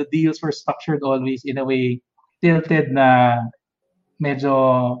 the deals were structured always in a way tilted na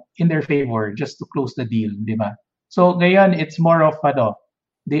medyo in their favor just to close the deal, di ba? So, ngayon, it's more of,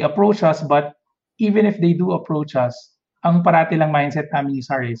 they approach us, but even if they do approach us, ang parati lang mindset namin ni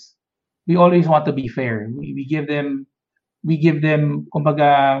SAR is, we always want to be fair. We give them,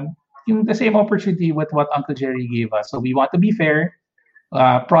 kumbaga, the same opportunity with what Uncle Jerry gave us. So we want to be fair.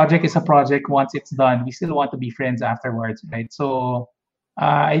 Project is a project. Once it's done, we still want to be friends afterwards, right? So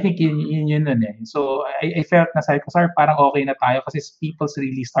I think yun eh. So I felt na sabi ko, sir, parang okay na tayo kasi people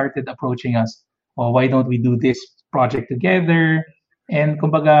really started approaching us. Oh, why don't we do this project together? And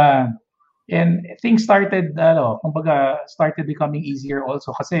kumbaga, And things started becoming easier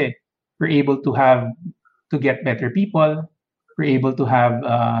also kasi we're able to get better people. We're able to have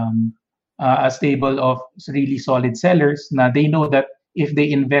a stable of really solid sellers na they know that if they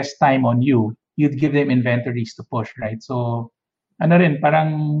invest time on you, you'd give them inventories to push, right? So, ano rin,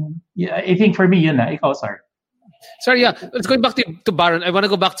 parang, yeah, I think for me, yun na. Ikaw, Sar. Sorry, yeah. Let's go back to Baron. I want to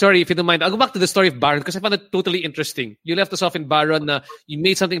go back, sorry, if you don't mind. I'll go back to the story of Baron because I found it totally interesting. You left us off in Baron. You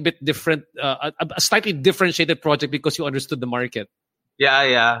made something a bit different, a slightly differentiated project because you understood the market.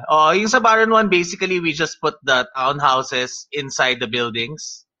 Yeah. Yung sa Baron 1, basically, we just put the townhouses inside the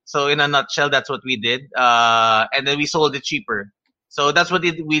buildings. So in a nutshell, that's what we did. And then we sold it cheaper. So that's what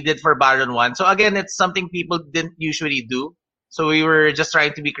we did for Baron 1. So again, it's something people didn't usually do. So we were just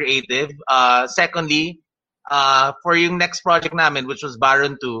trying to be creative. Secondly, for yung next project namin, which was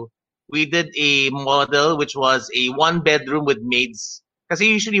Baron 2, we did a model which was a 1-bedroom with maids. Kasi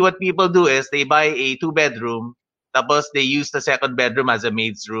usually what people do is they buy a 2-bedroom, tapos they use the 2nd bedroom as a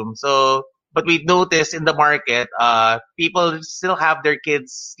maid's room. So, but we noticed in the market, people still have their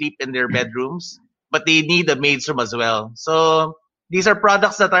kids sleep in their bedrooms, but they need a maid's room as well. So these are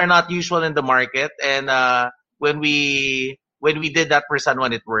products that are not usual in the market. And when we did that for San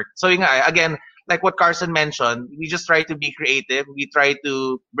Juan, it worked. So again, like what Carson mentioned, we just try to be creative. We try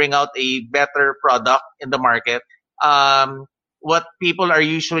to bring out a better product in the market. What people are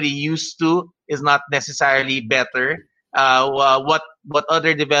usually used to is not necessarily better. What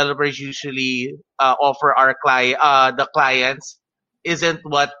other developers usually offer the clients isn't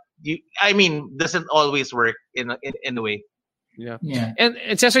what doesn't always work in a way. Yeah. And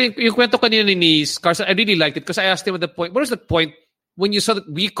Cesar, yung kwento kanina ni Carson, I really liked it because I asked him at the point, what was the point when you saw that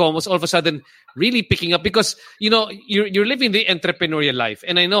WeCom was all of a sudden really picking up? Because, you're living the entrepreneurial life.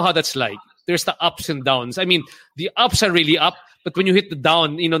 And I know how that's like. There's the ups and downs. I mean, the ups are really up, but when you hit the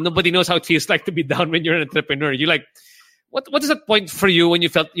down, nobody knows how it feels like to be down when you're an entrepreneur. You're like, what is that point for you when you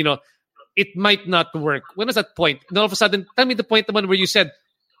felt, it might not work? When was that point? And all of a sudden, tell me the point, the one where you said,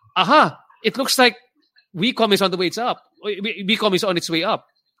 it looks like WeCom is on the way up. WeCom is on its way up.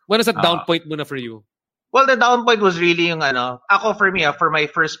 When is that down point muna for you? Well, the down point was really yung ako for me, for my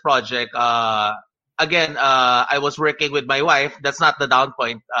first project, again, I was working with my wife. That's not the down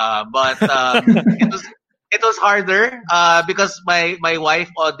point. But it was harder because my wife,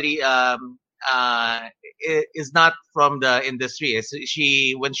 Audrey, is not from the industry.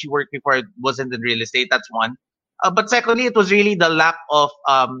 When she worked before, wasn't in real estate. That's one. But secondly, it was really the lack of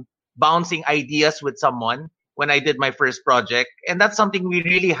bouncing ideas with someone when I did my first project. And that's something we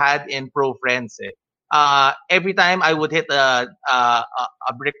really had in Pro Friends. Every time I would hit a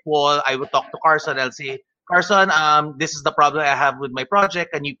brick wall, I would talk to Carson. I'll say, Carson, this is the problem I have with my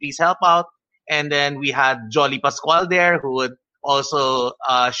project. Can you please help out? And then we had Jolly Pascual there who would also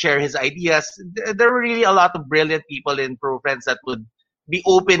share his ideas. There were really a lot of brilliant people in Pro Friends that would be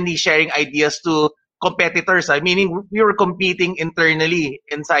openly sharing ideas to competitors. Meaning we were competing internally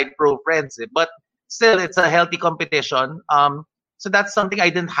inside Pro Friends. But still, it's a healthy competition. So that's something I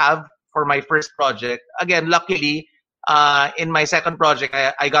didn't have for my first project. Again, luckily, in my second project,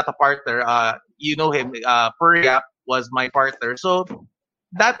 I got a partner. You know him, Puriap was my partner. So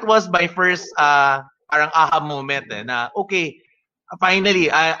that was my first parang aha moment. Okay, finally,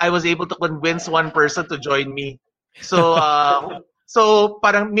 I was able to convince one person to join me. So, so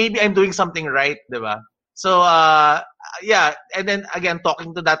parang maybe I'm doing something right, diba? So, yeah. And then again,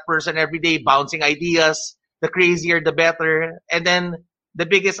 talking to that person every day, bouncing ideas, the crazier, the better. And then the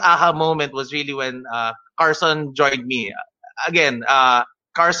biggest aha moment was really when Carson joined me. Again,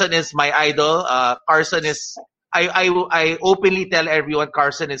 Carson is my idol. Carson is, I openly tell everyone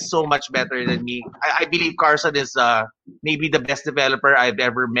Carson is so much better than me. I believe Carson is maybe the best developer I've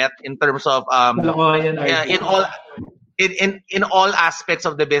ever met in terms of in all aspects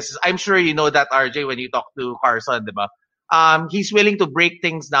of the business. I'm sure you know that, RJ, when you talk to Carson, diba? He's willing to break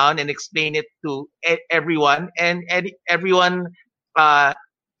things down and explain it to everyone, and everyone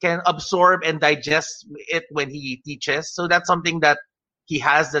can absorb and digest it when he teaches. So that's something that he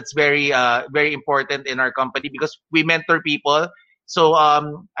has that's very very important in our company because we mentor people. So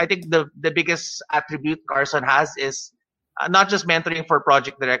I think the biggest attribute Carson has is not just mentoring for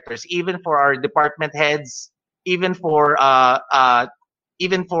project directors, even for our department heads, even for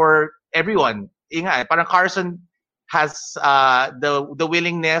everyone. Parang Carson has the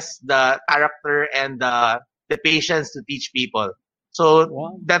willingness, the character, and the patience to teach people.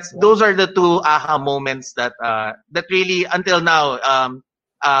 So those are the two aha moments that really until now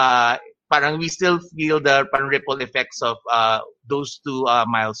parang we still feel the parang ripple effects of those two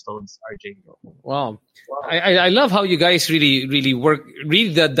milestones, RJ. Wow. I love how you guys really work,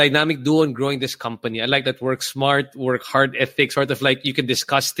 really the dynamic duo in growing this company. I like that work smart, work hard ethic, sort of like you can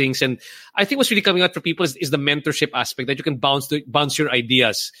discuss things. And I think what's really coming out for people is the mentorship aspect, that you can bounce your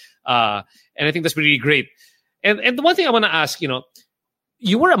ideas. And I think that's really great. And the one thing I want to ask,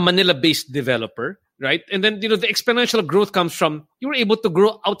 you were a Manila-based developer, right? And then, the exponential growth comes from, you were able to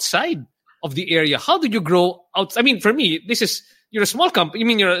grow outside of the area. How did you grow out? I mean, for me, you're a small company.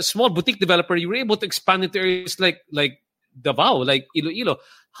 You're a small boutique developer. You were able to expand into areas like Davao, like Iloilo.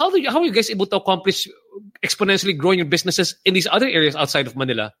 How are you guys able to accomplish exponentially growing your businesses in these other areas outside of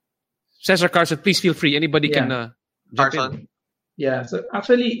Manila? Cesar, Carson, please feel free. Anybody can jump Carson. in. Yeah, so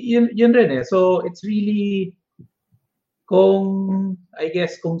actually, yun rin eh. So it's really, kung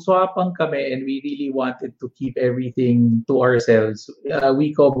swapang kami and we really wanted to keep everything to ourselves,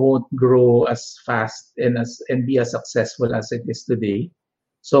 we won't grow as fast and be as successful as it is today.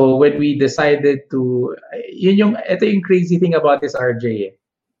 So when we decided to, ito yung crazy thing about this, RJ.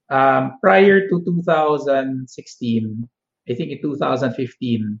 Prior to 2016, I think in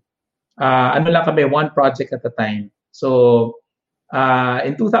 2015, lang kami, one project at a time. So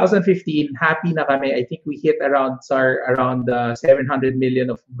in 2015, happy na kami. I think we hit around 700 million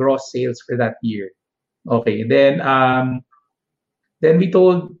of gross sales for that year. Okay, then we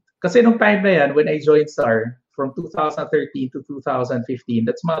told, kasi nung time na yan, when I joined SAR, from 2013 to 2015,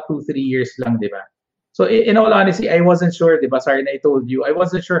 that's mga 2-3 years lang, di ba? So in all honesty, I wasn't sure, di ba? Sorry, I told you, I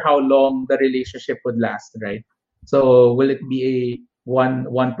wasn't sure how long the relationship would last, right? So will it be a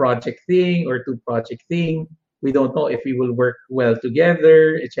one project thing or two project thing? We don't know if we will work well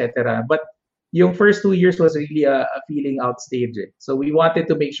together, etc. But yung first 2 years was really a feeling out stage. So we wanted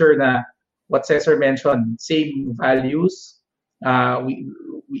to make sure na what Cesar mentioned, same values.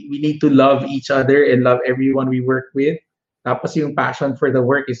 We need to love each other and love everyone we work with. Tapos yung passion for the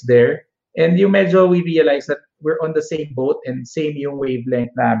work is there. And yung medyo we realized that we're on the same boat and same yung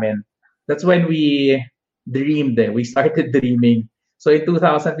wavelength namin. That's when we dreamed. We started dreaming. So in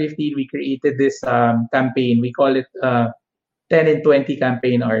 2015, we created this campaign. We call it 10 in 20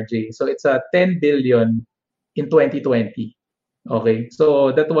 campaign, RJ. So it's a 10 billion in 2020. Okay,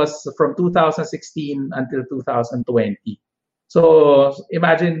 so that was from 2016 until 2020. So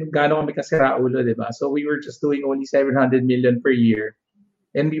imagine gaano kami kasira ulo, di ba? So we were just doing only 700 million per year.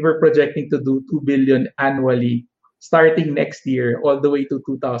 And we were projecting to do 2 billion annually starting next year all the way to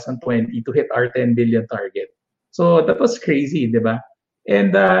 2020 to hit our 10 billion target. So that was crazy, di ba?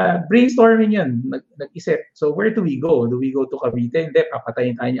 And brainstorming yan, nag-isip. So where do we go? Do we go to Cavite? Hindi,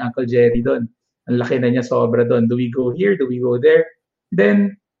 papatayin tayo ni Uncle Jerry doon. Ang laki na niya sobra doon. Do we go here? Do we go there?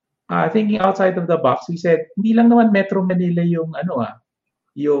 Then, thinking outside of the box, we said, hindi lang naman Metro Manila yung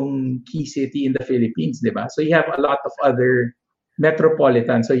yung key city in the Philippines, di ba? So you have a lot of other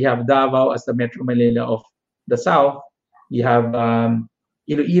metropolitan. So you have Davao as the Metro Manila of the South. You have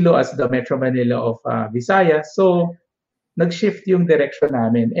Iloilo as the Metro Manila of Visayas. So nag-shift yung direction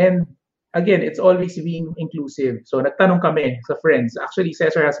namin. And again, it's always being inclusive. So nagtanong kami sa friends. Actually,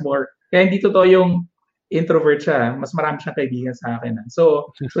 Cesar has more. Kaya hindi totoo yung introvert siya. Mas marami siyang kaibigan sa akin.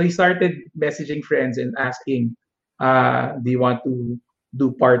 So he started messaging friends and asking, do you want to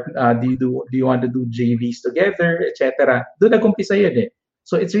do do you want to do JVs together, etc. Doon nag-umpisa yun eh.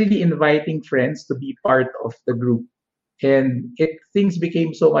 So it's really inviting friends to be part of the group. And things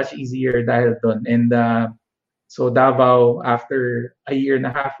became so much easier dahil doon. And so Davao, after a year and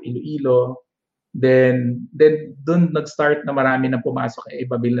a half, Iloilo, then doon nag-start na marami nang pumasok.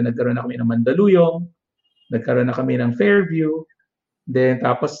 Iba bigla nagkaroon na kami ng Mandaluyong, nagkaroon na kami ng Fairview, then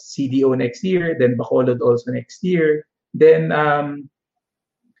tapos CDO next year, then Bacolod also next year. Then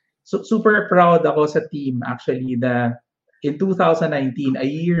so super proud ako sa team actually na in 2019, a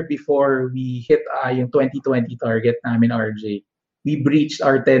year before we hit yung 2020 target namin, RJ, we breached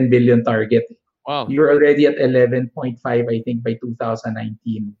our 10 billion target. Wow. You're already at 11.5, I think, by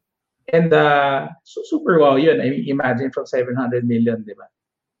 2019. And so super wow yun. I mean, imagine from 700 million, di ba?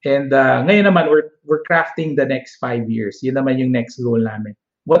 And ngayon naman, we're crafting the next 5 years. Yun naman yung next goal namin.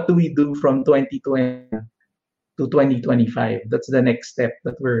 What do we do from 2020 to 2025? That's the next step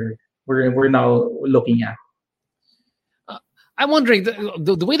that we're now looking at. I'm wondering,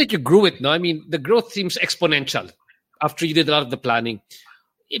 the way that you grew it, no? I mean, the growth seems exponential after you did a lot of the planning.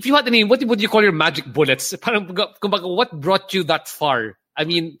 If you had any, what would you call your magic bullets? Parang, kumbaga, what brought you that far? I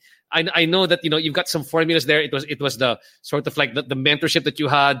mean, I know that you've got some formulas there. It was the sort of like the mentorship that you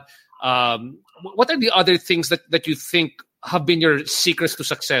had. What are the other things that you think have been your secrets to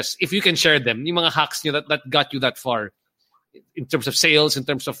success? If you can share them, yung mga hacks niyo that got you that far, in terms of sales, in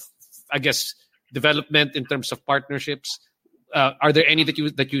terms of I guess, development in terms of partnerships? Are there any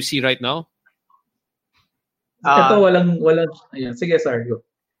that you see right now? Ito, walang, ayan. Sige, sorry, go.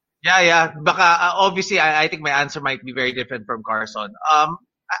 Yeah. Baka, obviously, I think my answer might be very different from Carson.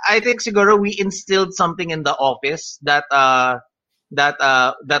 I think siguro we instilled something in the office that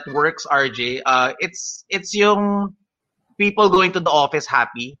works, RJ. It's yung people going to the office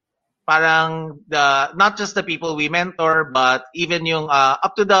happy. Parang not just the people we mentor, but even yung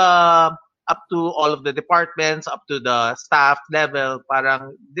up to all of the departments, up to the staff level.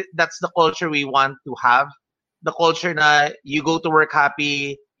 Parang that's the culture we want to have. The culture na you go to work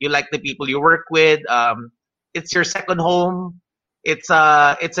happy, you like the people you work with. It's your second home. It's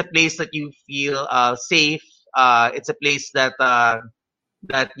a place that you feel safe. It's a place that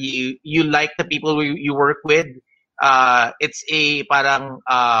you like the people you work with. It's a parang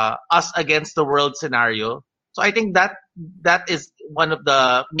us against the world scenario. So I think that is one of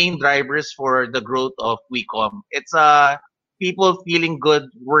the main drivers for the growth of WeCom. It's people feeling good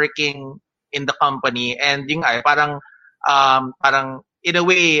working in the company, and yung parang in a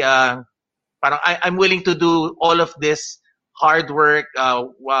way parang I'm willing to do all of this hard work,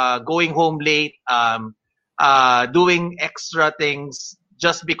 going home late, doing extra things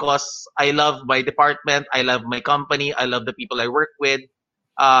just because I love my department, I love my company, I love the people I work with.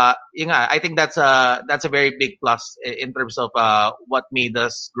 I think that's a very big plus in terms of what made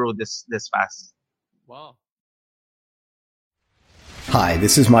us grow this fast. Wow. Hi,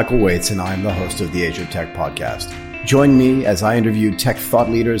 this is Michael Waits, and I'm the host of the Asia Tech Podcast. Join me as I interview tech thought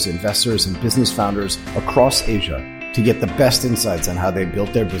leaders, investors, and business founders across Asia to get the best insights on how they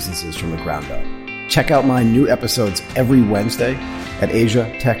built their businesses from the ground up. Check out my new episodes every Wednesday at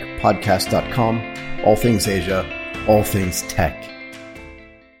asiatechpodcast.com. All things Asia, all things tech.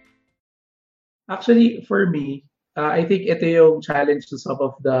 Actually, for me, I think ito yung challenge to some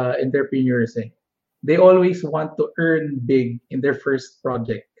of the entrepreneurs. They always want to earn big in their first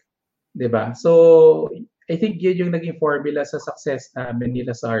project. Diba? So, I think yun yung naging formula sa success namin ni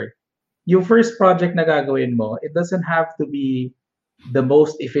Cesar. Yung first project na gagawin mo, it doesn't have to be the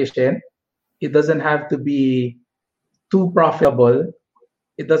most efficient. It doesn't have to be too profitable.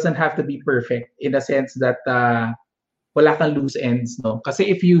 It doesn't have to be perfect in a sense that wala kang loose ends. No? Kasi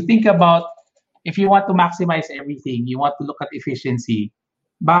if you want to maximize everything, you want to look at efficiency,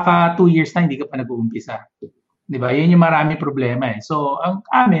 baka 2 years na hindi ka pa nag-uumpisa. Di ba? Yun yung maraming problema eh. So, ang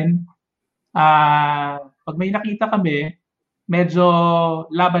amin, pag may nakita kami, medyo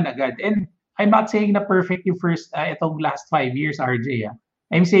laban agad. And I'm not saying na perfect yung first, itong last 5 years, RJ.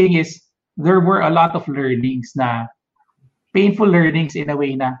 I'm saying is, there were a lot of learnings na, painful learnings in a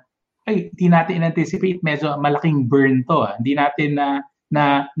way na, di natin in-anticipate, medyo malaking burn to. Hindi natin na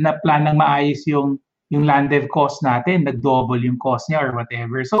plan ng maayos yung land dev cost natin, nag-double yung cost niya or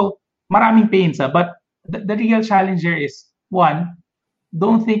whatever. So, maraming pains. But the real challenge here is, one,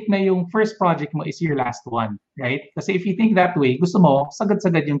 don't think na yung first project mo is your last one, right? Kasi if you think that way, gusto mo,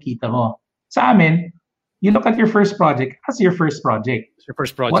 sagad-sagad yung kita mo. Sa amin, you look at your first project as your first project. It's your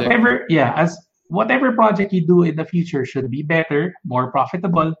first project. Whatever project you do in the future should be better, more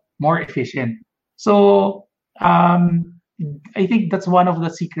profitable, more efficient. So, I think that's one of the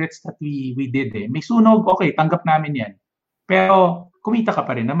secrets that we did. May sunog, okay, tanggap namin yan. Pero kumita ka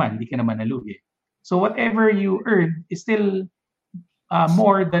pa rin naman, hindi ka naman nalugi. So whatever you earn is still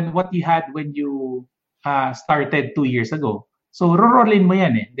more than what you had when you started 2 years ago. So rorolin mo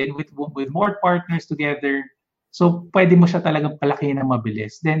yan Then with more partners together, so pwede mo siya talagang palaki ng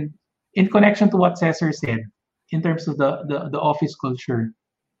mabilis. Then in connection to what Cesar said, in terms of the office culture,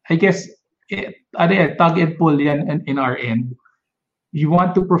 I guess, tug and pull yan in our end. You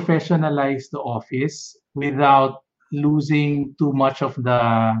want to professionalize the office without losing too much of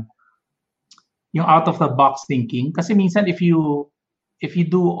yung out of the box thinking. Kasi minsan if you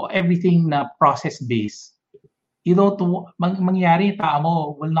do everything na process based, you don't mangyari tao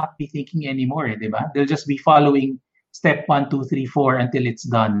mo will not be thinking anymore, di ba? They'll just be following step 1, 2, 3, 4 until it's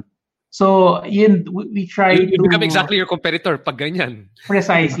done. So, yun, we try you to become exactly your competitor pag ganyan.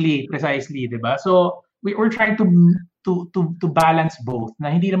 Precisely, di ba? So, we're trying to balance both.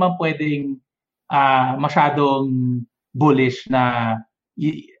 Na hindi naman pwedeng masyadong bullish na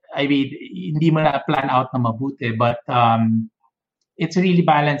hindi mo na plan out na mabuti, but it's really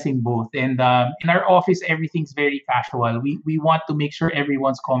balancing both. And in our office, everything's very casual. We want to make sure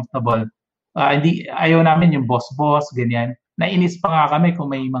everyone's comfortable. Ayaw namin yung boss, ganyan. Nainis pa nga kami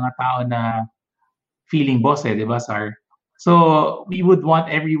kung may mga tao na feeling boss di ba, Sar? So, we would want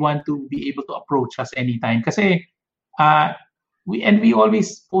everyone to be able to approach us anytime. Kasi, we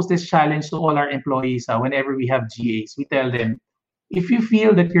always post this challenge to all our employees whenever we have GAs. We tell them, if you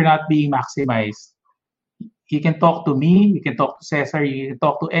feel that you're not being maximized, you can talk to me, you can talk to Cesar, you can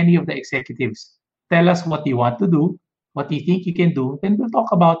talk to any of the executives. Tell us what you want to do, what you think you can do, then we'll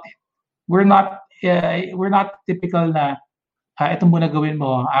talk about it. We're not typical na ito muna gawin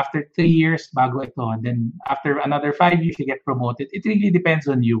mo after 3 years bago ito, and then after another 5 years you get promoted. It really depends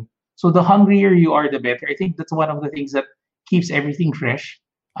on you. So the hungrier you are, the better. I think that's one of the things that keeps everything fresh.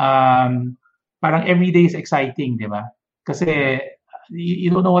 Parang every day is exciting, di ba? Kasi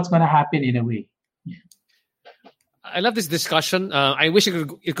you don't know what's gonna happen in a way. I love this discussion. I wish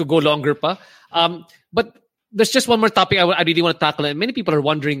it could go longer, pa. But there's just one more topic I really want to tackle, and many people are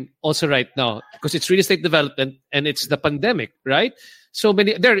wondering also right now because it's real estate development and it's the pandemic, right? So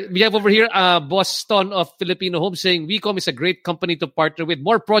we have over here Boston of Filipino Homes saying WeCom is a great company to partner with.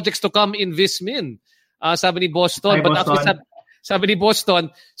 More projects to come in Vismin. Sabi ni Boston. Hi, but Boston. Sabi ni Boston,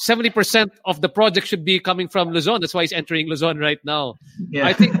 70% of the project should be coming from Luzon. That's why he's entering Luzon right now. Yeah.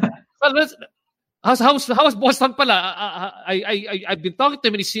 I think. Well, how's Boston pala? I've been talking to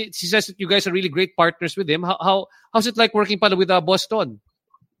him and he says that you guys are really great partners with him. How's it like working pala with Boston?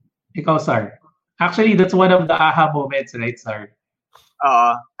 Ikaw, Sar. Actually, that's one of the aha moments, right, Sar?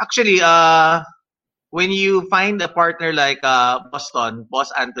 Actually, when you find a partner like Boston,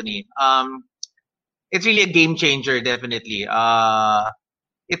 Boss Anthony, it's really a game changer, definitely.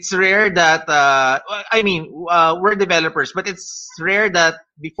 It's rare that, we're developers, but it's rare that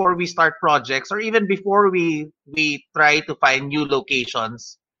before we start projects or even before we try to find new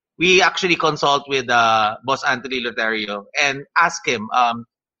locations, we actually consult with Boss Anthony Loterio and ask him,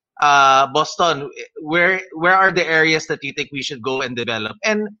 Boston, where are the areas that you think we should go and develop?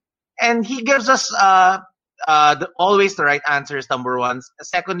 And he gives us always the right answers, number one.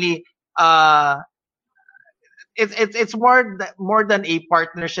 Secondly, it's more than a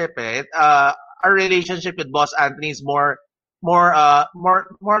partnership. Our relationship with Boss Anthony is more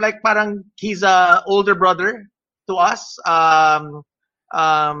like parang he's a older brother to us.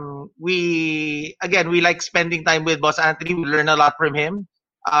 We like spending time with Boss Anthony. We learn a lot from him.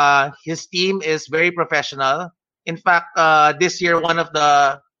 His team is very professional. In fact, this year one of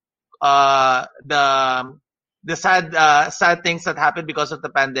the sad things that happened because of the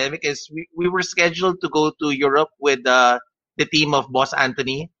pandemic is we were scheduled to go to Europe with the team of Boss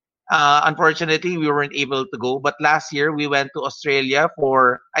Anthony. Unfortunately, we weren't able to go. But last year, we went to Australia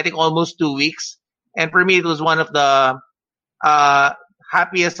for, I think, almost 2 weeks. And for me, it was one of the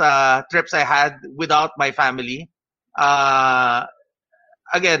happiest trips I had without my family.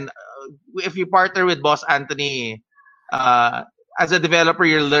 Again, if you partner with Boss Anthony, as a developer,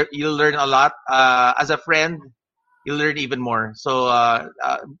 you'll learn a lot. As a friend, you'll learn even more. So,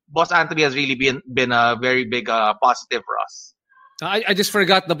 Boss Anthony has really been a very big positive for us. I just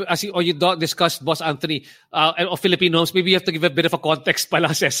forgot, you discussed Boss Anthony of Filipino Homes. Maybe you have to give a bit of a context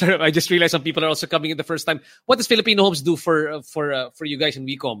pala, Cesar. I just realized some people are also coming in the first time. What does Filipino Homes do for you guys in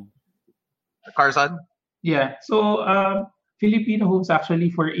WeCom? Carson? Yeah. So, Filipino Homes actually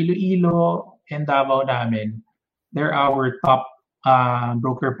for Iloilo and Davao namin, they're our top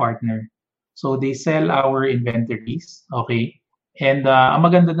broker partner. So they sell our inventories, okay? And ang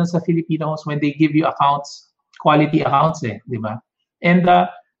maganda dun sa Filipino Homes when they give you accounts, quality accounts di ba? And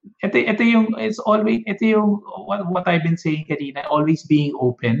ito yung what I've been saying kanina, always being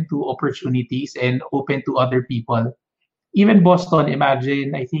open to opportunities and open to other people. Even Boston,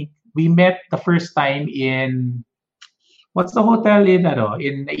 imagine, I think we met the first time in what's the hotel in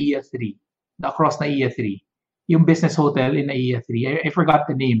NAIA 3, across NAIA 3. Yung business hotel in NAIA 3. I forgot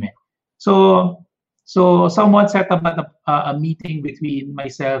the name. So someone set up a meeting between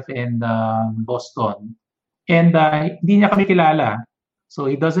myself and Boston. And hindi niya kami kilala. So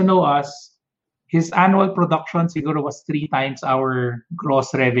he doesn't know us. His annual production siguro was 3 times our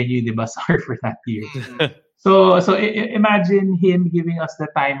gross revenue, di ba, sir, for that year. So imagine him giving us the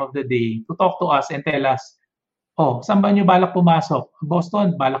time of the day to talk to us and tell us, oh, saan ba nyo balak pumasok?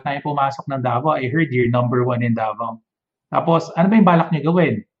 Boston, balak na yung pumasok ng Davao. I heard you're number 1 in Davao. Tapos, ano ba yung balak nyo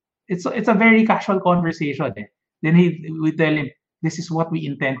gawin? It's a very casual conversation. Then we tell him, this is what we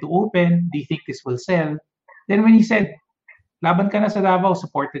intend to open. Do you think this will sell? Then when he said, laban ka na sa Davao,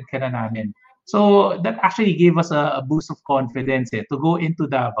 supported ka na namin. So that actually gave us a boost of confidence to go into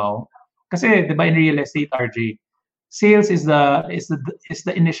Davao. Kasi, di ba, in real estate, RJ, sales is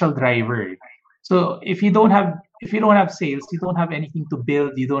the initial driver. So if you don't have sales, you don't have anything to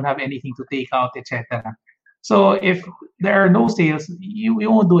build, you don't have anything to take out, etc. So if there are no sales, you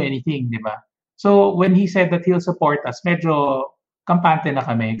won't do anything, di ba? So when he said that he'll support us, medyo kampante na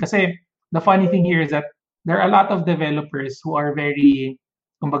kami. Kasi the funny thing here is that there are a lot of developers who are very,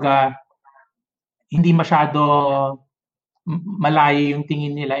 kumbaga, hindi masyado malayo yung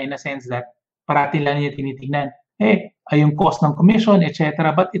tingin nila in a sense that parating lang nila tinitingnan, yung cost ng commission,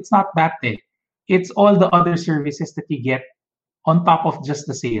 etc. But it's not that eh. It's all the other services that you get on top of just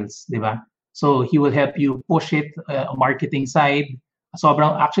the sales, di ba? So he will help you push it, marketing side.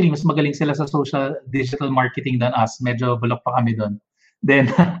 Actually, mas magaling sila sa social digital marketing than us. Medyo bulok pa kami doon. Then,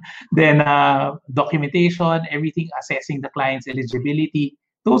 documentation, everything, assessing the client's eligibility.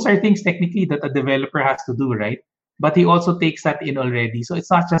 Those are things technically that a developer has to do, right? But he also takes that in already. So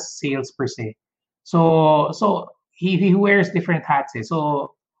it's not just sales per se. So he wears different hats. Eh.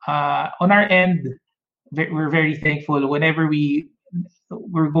 So on our end, we're very thankful whenever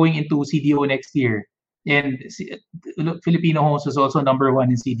we're going into CDO next year. And Filipino Homes is also number 1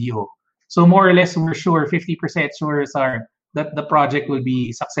 in CDO. So more or less, we're sure, 50% sure are that the project will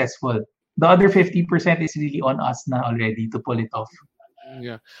be successful. The other 50% is really on us now already to pull it off.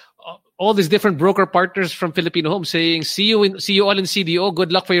 Yeah, all these different broker partners from Filipino Homes saying, see you all in CDO.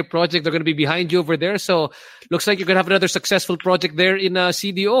 Good luck for your project. They're going to be behind you over there. So looks like you're going to have another successful project there in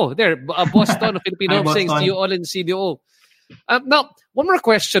CDO. There, Boston, Filipino Homes saying, see you all in CDO. Now, one more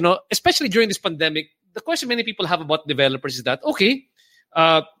question, especially during this pandemic, the question many people have about developers is that, okay,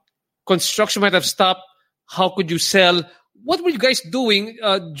 construction might have stopped. How could you sell? What were you guys doing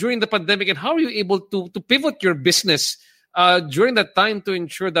during the pandemic, and how are you able to pivot your business during that time to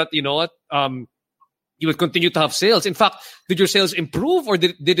ensure that you would continue to have sales? In fact, did your sales improve, or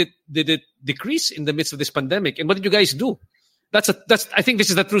did it decrease in the midst of this pandemic? And what did you guys do? That's I think this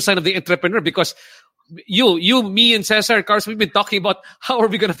is the true sign of the entrepreneur, because you, me, and Cesar, Carson, we've been talking about how are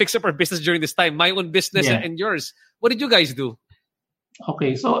we going to fix up our business during this time, my own business and yours. What did you guys do?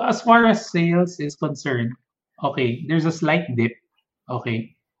 Okay, so as far as sales is concerned, okay, there's a slight dip,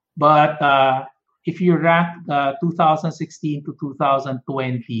 okay, but if you rank 2016 to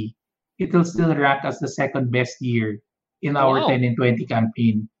 2020, it will still rank as the second best year in our 10 and 20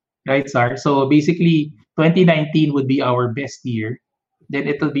 campaign, right, Sar? So basically, 2019 would be our best year, then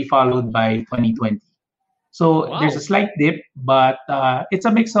it will be followed by 2020. So there's a slight dip, but it's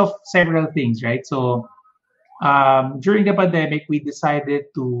a mix of several things, right? So during the pandemic, we decided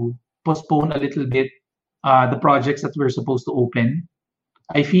to postpone a little bit the projects that we're supposed to open.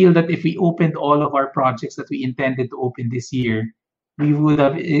 I feel that if we opened all of our projects that we intended to open this year, we would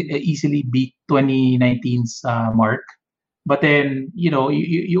have easily beat 2019's mark. But then,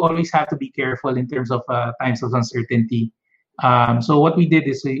 you always have to be careful in terms of times of uncertainty. So what we did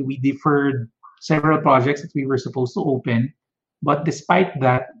is we deferred several projects that we were supposed to open. But despite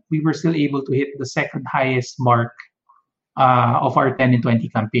that, we were still able to hit the second highest mark of our 10 and 20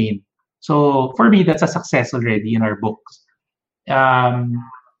 campaign. So for me, that's a success already in our books.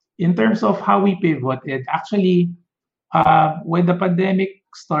 In terms of how we pivoted, actually, when the pandemic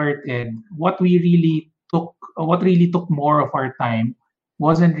started, what really took more of our time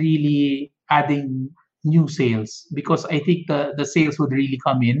wasn't really adding new sales, because I think the sales would really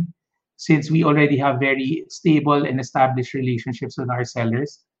come in since we already have very stable and established relationships with our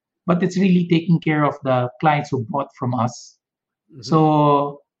sellers. But it's really taking care of the clients who bought from us. Mm-hmm.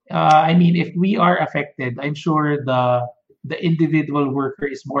 So, if we are affected, I'm sure the individual worker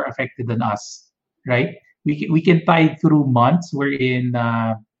is more affected than us, right? We can tide through months wherein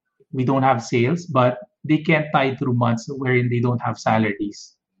we don't have sales, but they can't tide through months wherein they don't have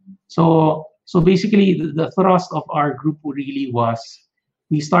salaries. So basically, the thrust of our group really was,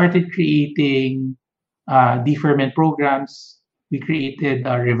 we started creating deferment programs. We created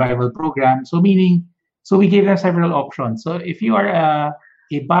a revival program. So we gave them several options. So if you are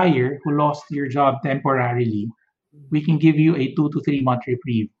a buyer who lost your job temporarily, we can give you a 2 to 3 month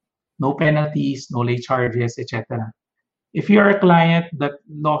reprieve. No penalties, no late charges, etc. If you're a client that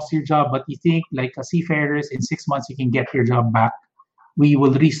lost your job, but you think like a seafarers, in 6 months you can get your job back, we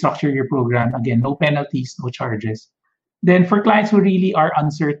will restructure your program. Again, no penalties, no charges. Then for clients who really are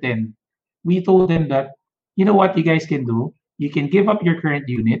uncertain, we told them that, you know what you guys can do? You can give up your current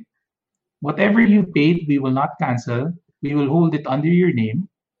unit. Whatever you paid, we will not cancel. We will hold it under your name.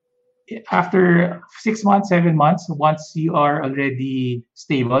 After 6 months, 7 months, once you are already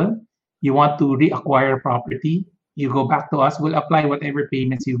stable, you want to reacquire property, you go back to us. We'll apply whatever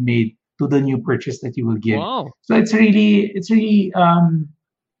payments you've made to the new purchase that you will give. Wow. So it's really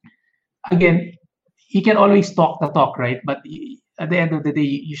again, you can always talk the talk, right? But at the end of the day,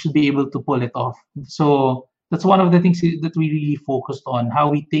 you should be able to pull it off. So that's one of the things that we really focused on, how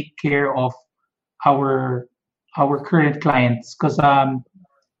we take care of our current clients. Because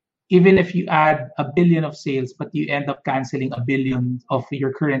even if you add 1 billion of sales, but you end up canceling 1 billion of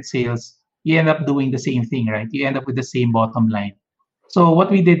your current sales, you end up doing the same thing, right? You end up with the same bottom line. So what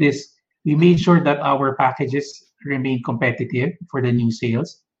we did is we made sure that our packages remain competitive for the new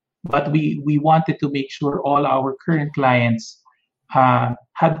sales. But we wanted to make sure all our current clients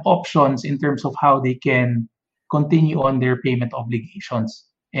had options in terms of how they can continue on their payment obligations.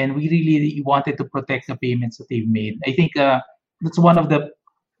 And we really wanted to protect the payments that they've made. I think that's one of the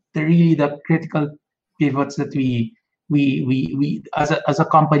critical pivots that we as a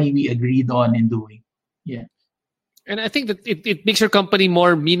company we agreed on in doing. Yeah. And I think that it makes your company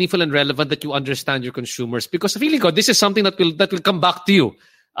more meaningful and relevant that you understand your consumers, because really, God, this is something that will come back to you.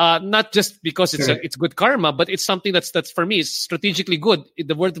 Not just because it's good karma, but it's something that's for me is strategically good. If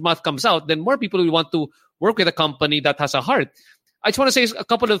the word of mouth comes out, then more people will want to work with a company that has a heart. I just want to say a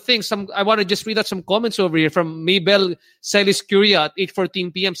couple of things. I want to just read out some comments over here from Mabel Celis Curia at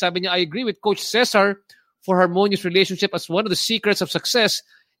 8:14 p.m. Sabi niya, I agree with Coach Cesar for harmonious relationship as one of the secrets of success,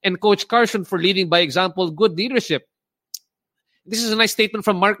 and Coach Carson for leading by example, good leadership. This is a nice statement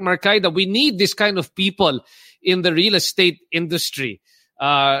from Mark Marcaida. We need this kind of people in the real estate industry.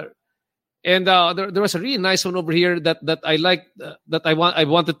 And there was a really nice one over here that I liked, that I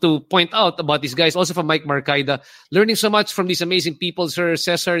wanted to point out about these guys, also from Mike Marcaida. Learning so much from these amazing people, Sir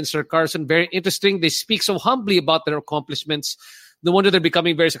Cesar and Sir Carson. Very interesting. They speak so humbly about their accomplishments. No wonder they're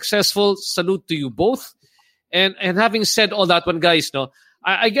becoming very successful. Salute to you both. And having said all that one, guys,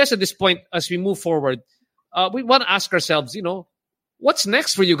 I guess at this point, as we move forward, we want to ask ourselves, what's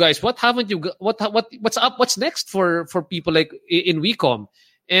next for you guys? What haven't you? What's up? What's next for people like in WeCom?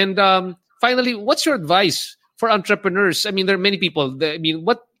 And finally, what's your advice for entrepreneurs? I mean, there are many people.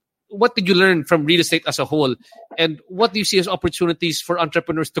 What did you learn from real estate as a whole, and what do you see as opportunities for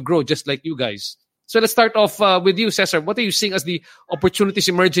entrepreneurs to grow, just like you guys? So let's start off with you, Cesar. What are you seeing as the opportunities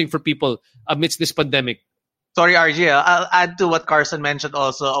emerging for people amidst this pandemic? Sorry, RJ. I'll add to what Carson mentioned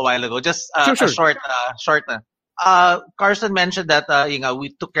also a while ago. Just Sure. a short. Carson mentioned that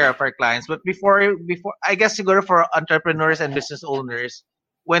we took care of our clients, but before I guess you go for entrepreneurs and business owners,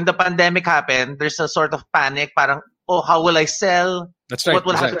 when the pandemic happened, there's a sort of panic. Parang, oh, how will I sell? That's right. What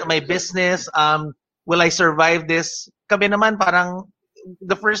will happen to my business? Will I survive this? Kami naman, parang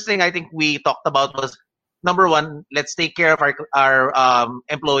the first thing I think we talked about was, number one, let's take care of our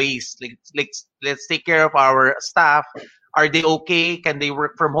employees. Let's take care of our staff. Are they okay? Can they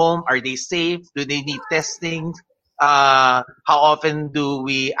work from home? Are they safe? Do they need testing? How often do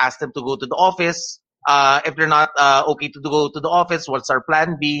we ask them to go to the office? If they're not okay to go to the office, what's our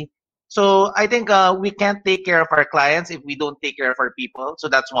plan B? So I think we can't take care of our clients if we don't take care of our people. So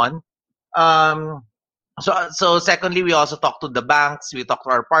that's one. So secondly, we also talk to the banks. We talk to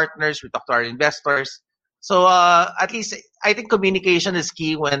our partners. We talk to our investors. So at least I think communication is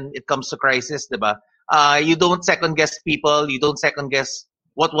key when it comes to crisis, diba? You don't second guess people. You don't second guess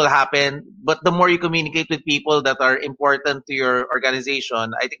what will happen. But the more you communicate with people that are important to your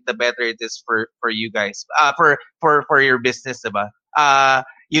organization, I think the better it is for you guys, for your business, diba?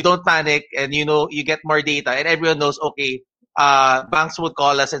 You don't panic, and you get more data, and everyone knows. Okay, banks would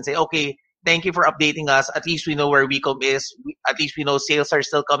call us and say, okay, thank you for updating us. At least we know where WeCom is. At least we know sales are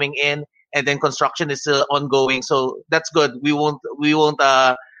still coming in, and then construction is still ongoing. So that's good. We won't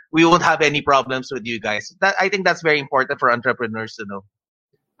have any problems with you guys. I think that's very important for entrepreneurs to know.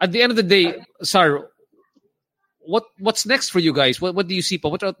 At the end of the day, Sar, what's next for you guys? What do you see?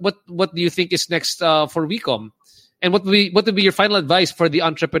 What do you think is next for WeCom? And what would be your final advice for the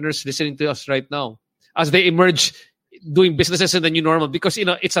entrepreneurs listening to us right now as they emerge doing businesses in the new normal? Because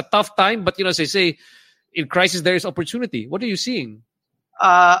it's a tough time, but as I say, in crisis there is opportunity. What are you seeing?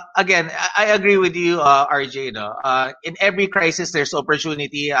 Again, I agree with you, RJ. In every crisis, there's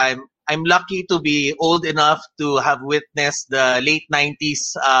opportunity. I'm lucky to be old enough to have witnessed the late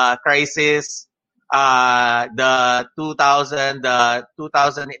 90s crisis, the 2008,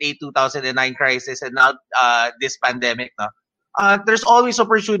 2009 crisis, and now this pandemic. There's always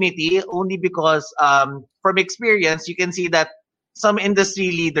opportunity, only because from experience, you can see that some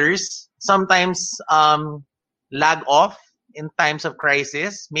industry leaders sometimes lag off in times of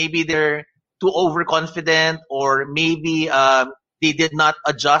crisis. Maybe they're too overconfident, or maybe they did not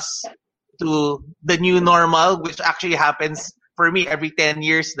adjust to the new normal, which actually happens for me every 10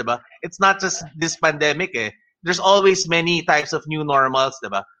 years, diba? It's not just this pandemic. There's always many types of new normals,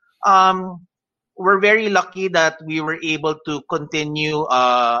 diba? We're very lucky that we were able to continue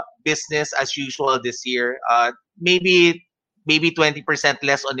business as usual this year. Maybe 20%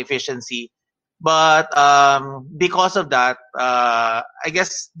 less on efficiency. But because of that, I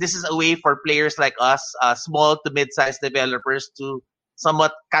guess this is a way for players like us, small to mid-sized developers, to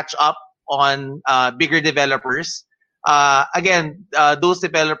somewhat catch up on bigger developers. Again, those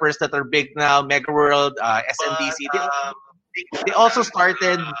developers that are big now, MegaWorld, SMDC, they also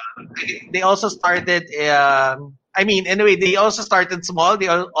started. They also started. I mean, anyway, they also started small. They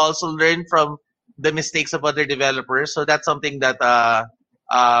also learned from the mistakes of other developers. So that's something that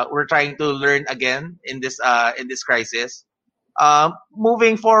we're trying to learn again in this crisis.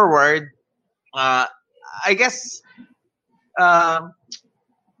 Moving forward, I guess um,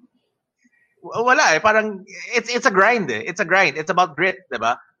 wala eh. Parang it's a grind eh. It's a grind. It's about grit,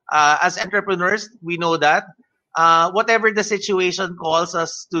 diba? As entrepreneurs, we know that whatever the situation calls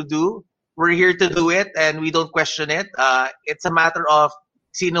us to do, we're here to do it, and we don't question it. It's a matter of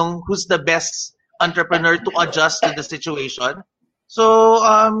who's the best entrepreneur to adjust to the situation. So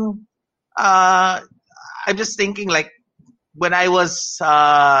I'm just thinking like when I was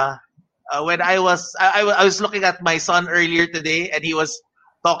I was looking at my son earlier today, and he was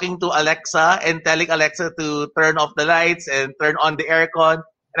talking to Alexa and telling Alexa to turn off the lights and turn on the aircon.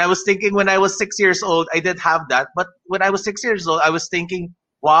 And I was thinking when I was 6 years old, I did have that. But when I was 6 years old, I was thinking,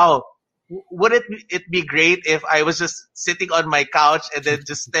 wow, would it be great if I was just sitting on my couch and then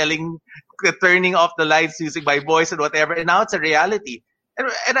just turning off the lights using my voice and whatever. And now it's a reality.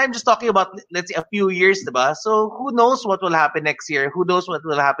 And I'm just talking about, let's say, a few years, diba? So who knows what will happen next year? Who knows what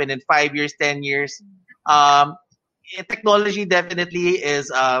will happen in 5 years, 10 years? Technology definitely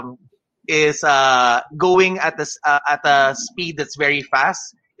is going at a speed that's very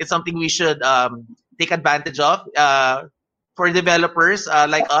fast. It's something we should take advantage of. For developers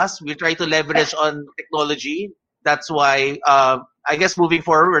like us, we try to leverage on technology. That's why I guess moving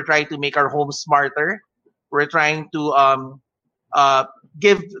forward, we're trying to make our homes smarter. We're trying to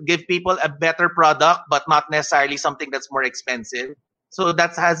give people a better product, but not necessarily something that's more expensive. So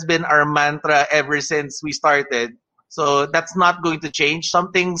that has been our mantra ever since we started. So that's not going to change.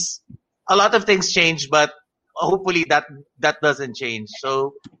 A lot of things change, but hopefully that doesn't change.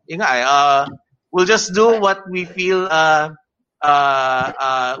 So we'll just do what we feel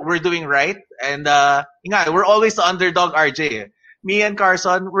we're doing right. And we're always the underdog, RJ. Me and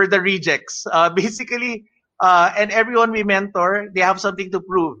Carson, we're the rejects. Basically, and everyone we mentor, they have something to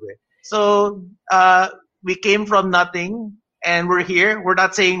prove. So we came from nothing, and we're here. We're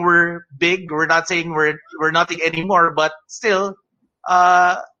not saying we're big. We're not saying we're nothing anymore. But still,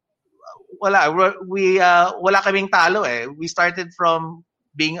 wala kaming talo eh. We started from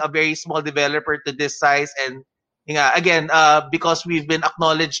being a very small developer to this size, and again, because we've been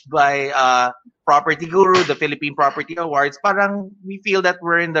acknowledged by Property Guru, the Philippine Property Awards, parang we feel that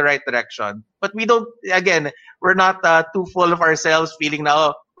we're in the right direction. But we don't, again, we're not too full of ourselves, feeling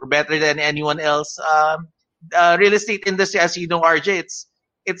now we're better than anyone else. Real estate industry, as you know, RJ,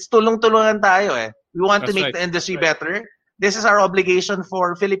 it's tulong-tulungan tayo eh. We want to make the industry better. This is our obligation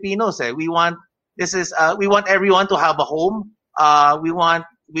for Filipinos eh. We want everyone to have a home. We want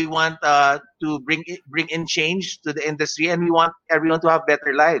to bring in change to the industry, and we want everyone to have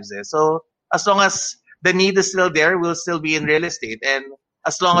better lives. So as long as the need is still there, we'll still be in real estate. And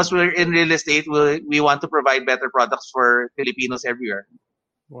as long as we're in real estate, we want to provide better products for Filipinos everywhere.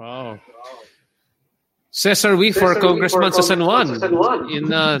 Wow. Cesar, for Congressman sa San Juan in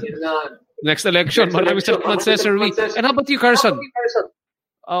next election. Maraming salamat, Cesar. And how about you, Carson?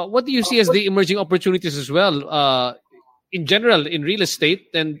 What do you see as the emerging opportunities as well? In general, in real estate,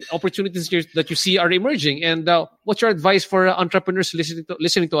 and opportunities that you see are emerging. And what's your advice for entrepreneurs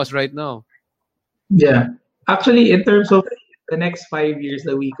listening to us right now? Yeah. Actually, in terms of the next 5 years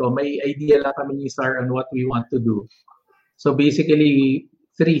na we go, may idea lang kami ni Sar on what we want to do. So basically,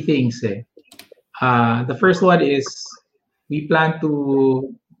 3 things eh. The first one is we plan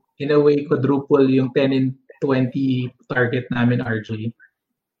to, in a way, quadruple yung 10 and 20 target namin, RJ.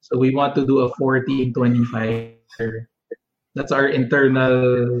 So we want to do a 40 and 25. That's our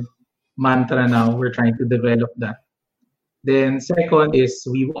internal mantra now. We're trying to develop that. Then second is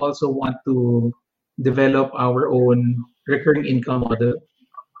we also want to develop our own recurring income model.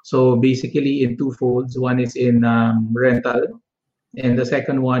 So basically in 2 folds. One is in rental, and the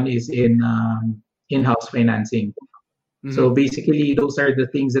second one is in in-house financing. Mm-hmm. So basically those are the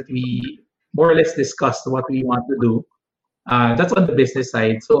things that we more or less discussed what we want to do. That's on the business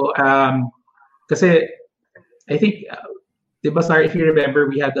side. So kasi I think diba, Sar, if you remember,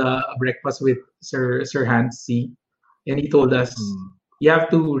 we had a breakfast with Sir Hans C, and he told us you have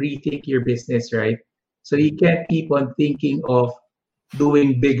to rethink your business, right? So you can't keep on thinking of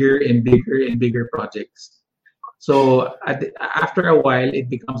doing bigger and bigger and bigger projects. So after a while, it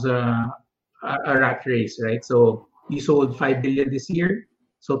becomes a rat race, right? So you sold 5 billion this year.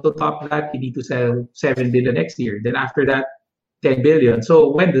 So to top that, you need to sell 7 billion next year. Then after that, 10 billion. So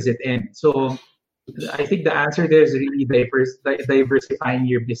when does it end? So I think the answer there is really diversifying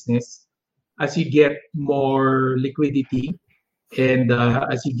your business. as you get more liquidity and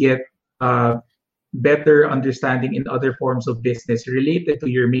as you get better understanding in other forms of business related to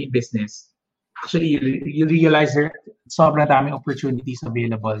your main business, actually you realize there sobrang daming opportunities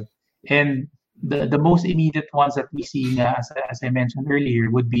available. And the most immediate ones that we see as I mentioned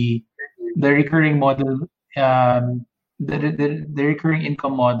earlier would be the recurring model, the recurring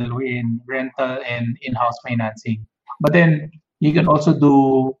income model in rental and in-house financing. But then you can also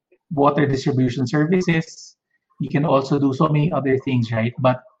do water distribution services. You can also do so many other things, right?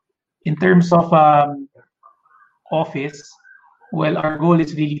 But in terms of office, well, our goal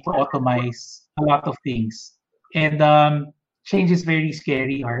is really to automate a lot of things. And change is very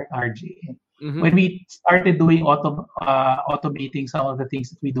scary, RJ. Mm-hmm. When we started doing automating some of the things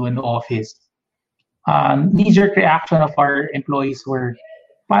that we do in the office, knee-jerk reaction of our employees were,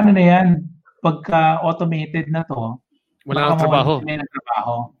 paano na yan? Pagka automated na to, Wala baka nang trabaho. mawalan kami ng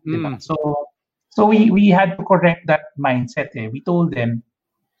trabaho. Diba? So we had to correct that mindset. We told them,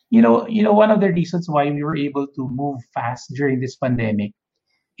 you know, one of the reasons why we were able to move fast during this pandemic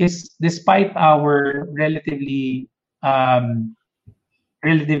is despite our relatively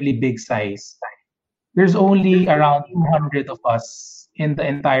big size, there's only around 200 of us in the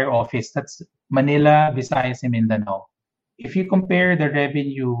entire office. That's Manila, Visayas, and Mindanao. If you compare the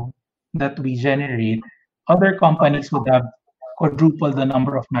revenue that we generate, other companies would have quadrupled the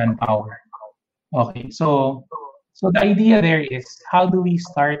number of manpower. Okay, so the idea there is, how do we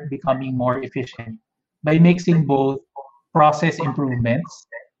start becoming more efficient by mixing both process improvements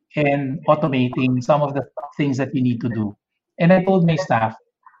and automating some of the things that we need to do. And I told my staff,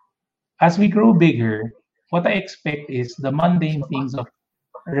 as we grow bigger, what I expect is the mundane things of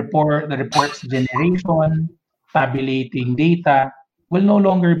the reports generation, tabulating data will no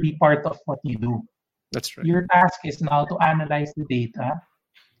longer be part of what you do. That's right. Your task is now to analyze the data.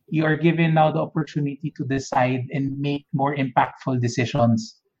 You are given now the opportunity to decide and make more impactful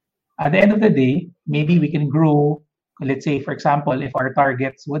decisions. At the end of the day, maybe we can grow. Let's say, for example, if our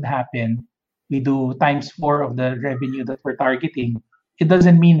targets would happen, we do ×4 of the revenue that we're targeting. It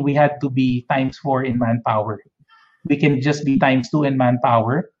doesn't mean we had to be ×4 in manpower. We can just be ×2 in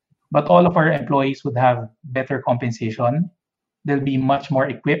manpower, but all of our employees would have better compensation. They'll be much more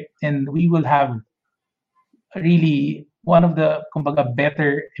equipped, and we will have really one of the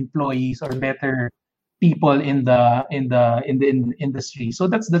better employees or better people in the industry. So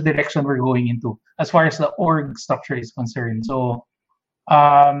that's the direction we're going into as far as the org structure is concerned. So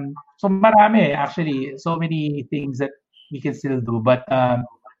marami actually, so many things that we can still do, but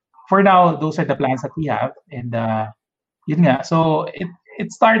for now those are the plans that we have. And yun nga, so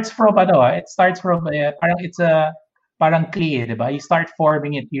it starts from parang it's a parang clay, diba? You start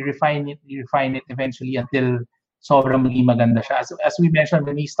forming it, you refine it eventually until sobrang maging maganda siya. As we mentioned,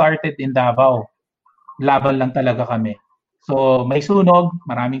 when we started in Davao, laban lang talaga kami. So may sunog,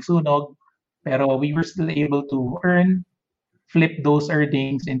 maraming sunog, pero we were still able to flip those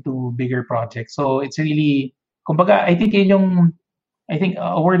earnings into bigger projects. So it's really, kumbaga, I think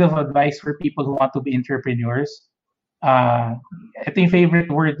a word of advice for people who want to be entrepreneurs. Ito yung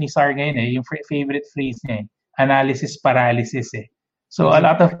favorite word ni Sar ngayon yung favorite phrase niya, analysis paralysis So a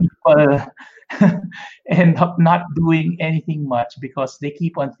lot of people end up not doing anything much because they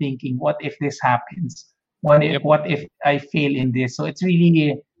keep on thinking, what if this happens? What if I fail in this? So it's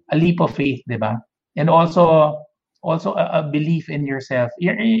really a leap of faith, diba? And also a belief in yourself.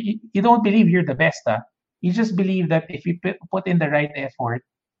 You don't believe you're the best. You just believe that if you put in the right effort,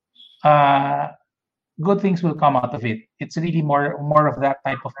 good things will come out of it. It's really more of that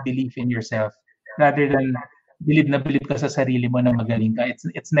type of belief in yourself rather than believe na believe ka sa sarili mo na magaling ka.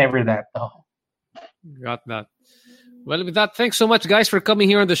 It's never that. Got that. Well, with that, thanks so much, guys, for coming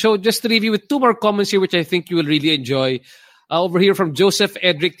here on the show. Just to leave you with two more comments here, which I think you will really enjoy. Over here from Joseph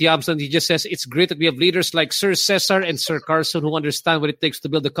Edric Tiamson, he just says, it's great that we have leaders like Sir Cesar and Sir Carson who understand what it takes to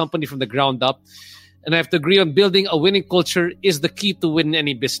build a company from the ground up. And I have to agree on building a winning culture is the key to win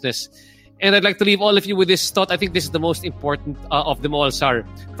any business. And I'd like to leave all of you with this thought. I think this is the most important of them all, Sir.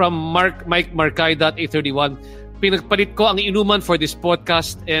 From Mike Marcay.A31, pinagpalit ko ang inuman for this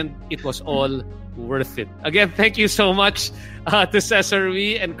podcast and it was all worth it. Again, thank you so much to Cesar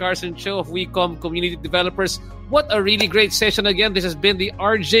Wee and Carson Choa of WeCom Community Developers. What a really great session again. This has been the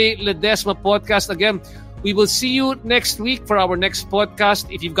RJ Ledesma podcast. Again, we will see you next week for our next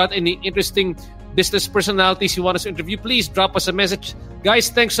podcast. If you've got any interesting business personalities you want us to interview, please drop us a message. Guys,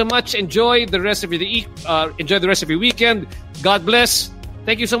 thanks so much. Enjoy the rest of your weekend. God bless.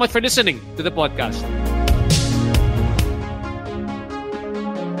 Thank you so much for listening to the podcast.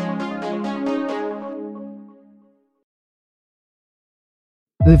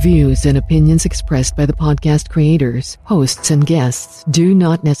 The views and opinions expressed by the podcast creators, hosts, and guests do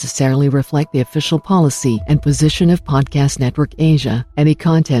not necessarily reflect the official policy and position of Podcast Network Asia. Any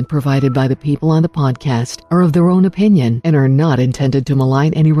content provided by the people on the podcast are of their own opinion and are not intended to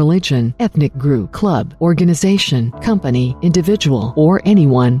malign any religion, ethnic group, club, organization, company, individual, or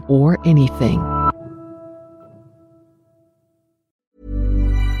anyone or anything.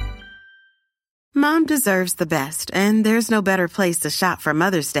 Mom deserves the best, and there's no better place to shop for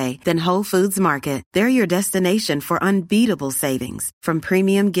Mother's Day than Whole Foods Market. They're your destination for unbeatable savings, from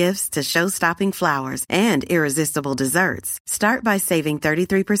premium gifts to show-stopping flowers and irresistible desserts. Start by saving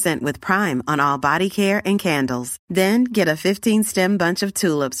 33% with Prime on all body care and candles. Then get a 15-stem bunch of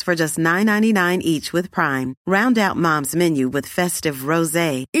tulips for just $9.99 each with Prime. Round out Mom's menu with festive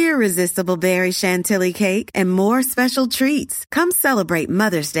rosé, irresistible berry chantilly cake, and more special treats. Come celebrate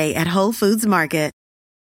Mother's Day at Whole Foods Market.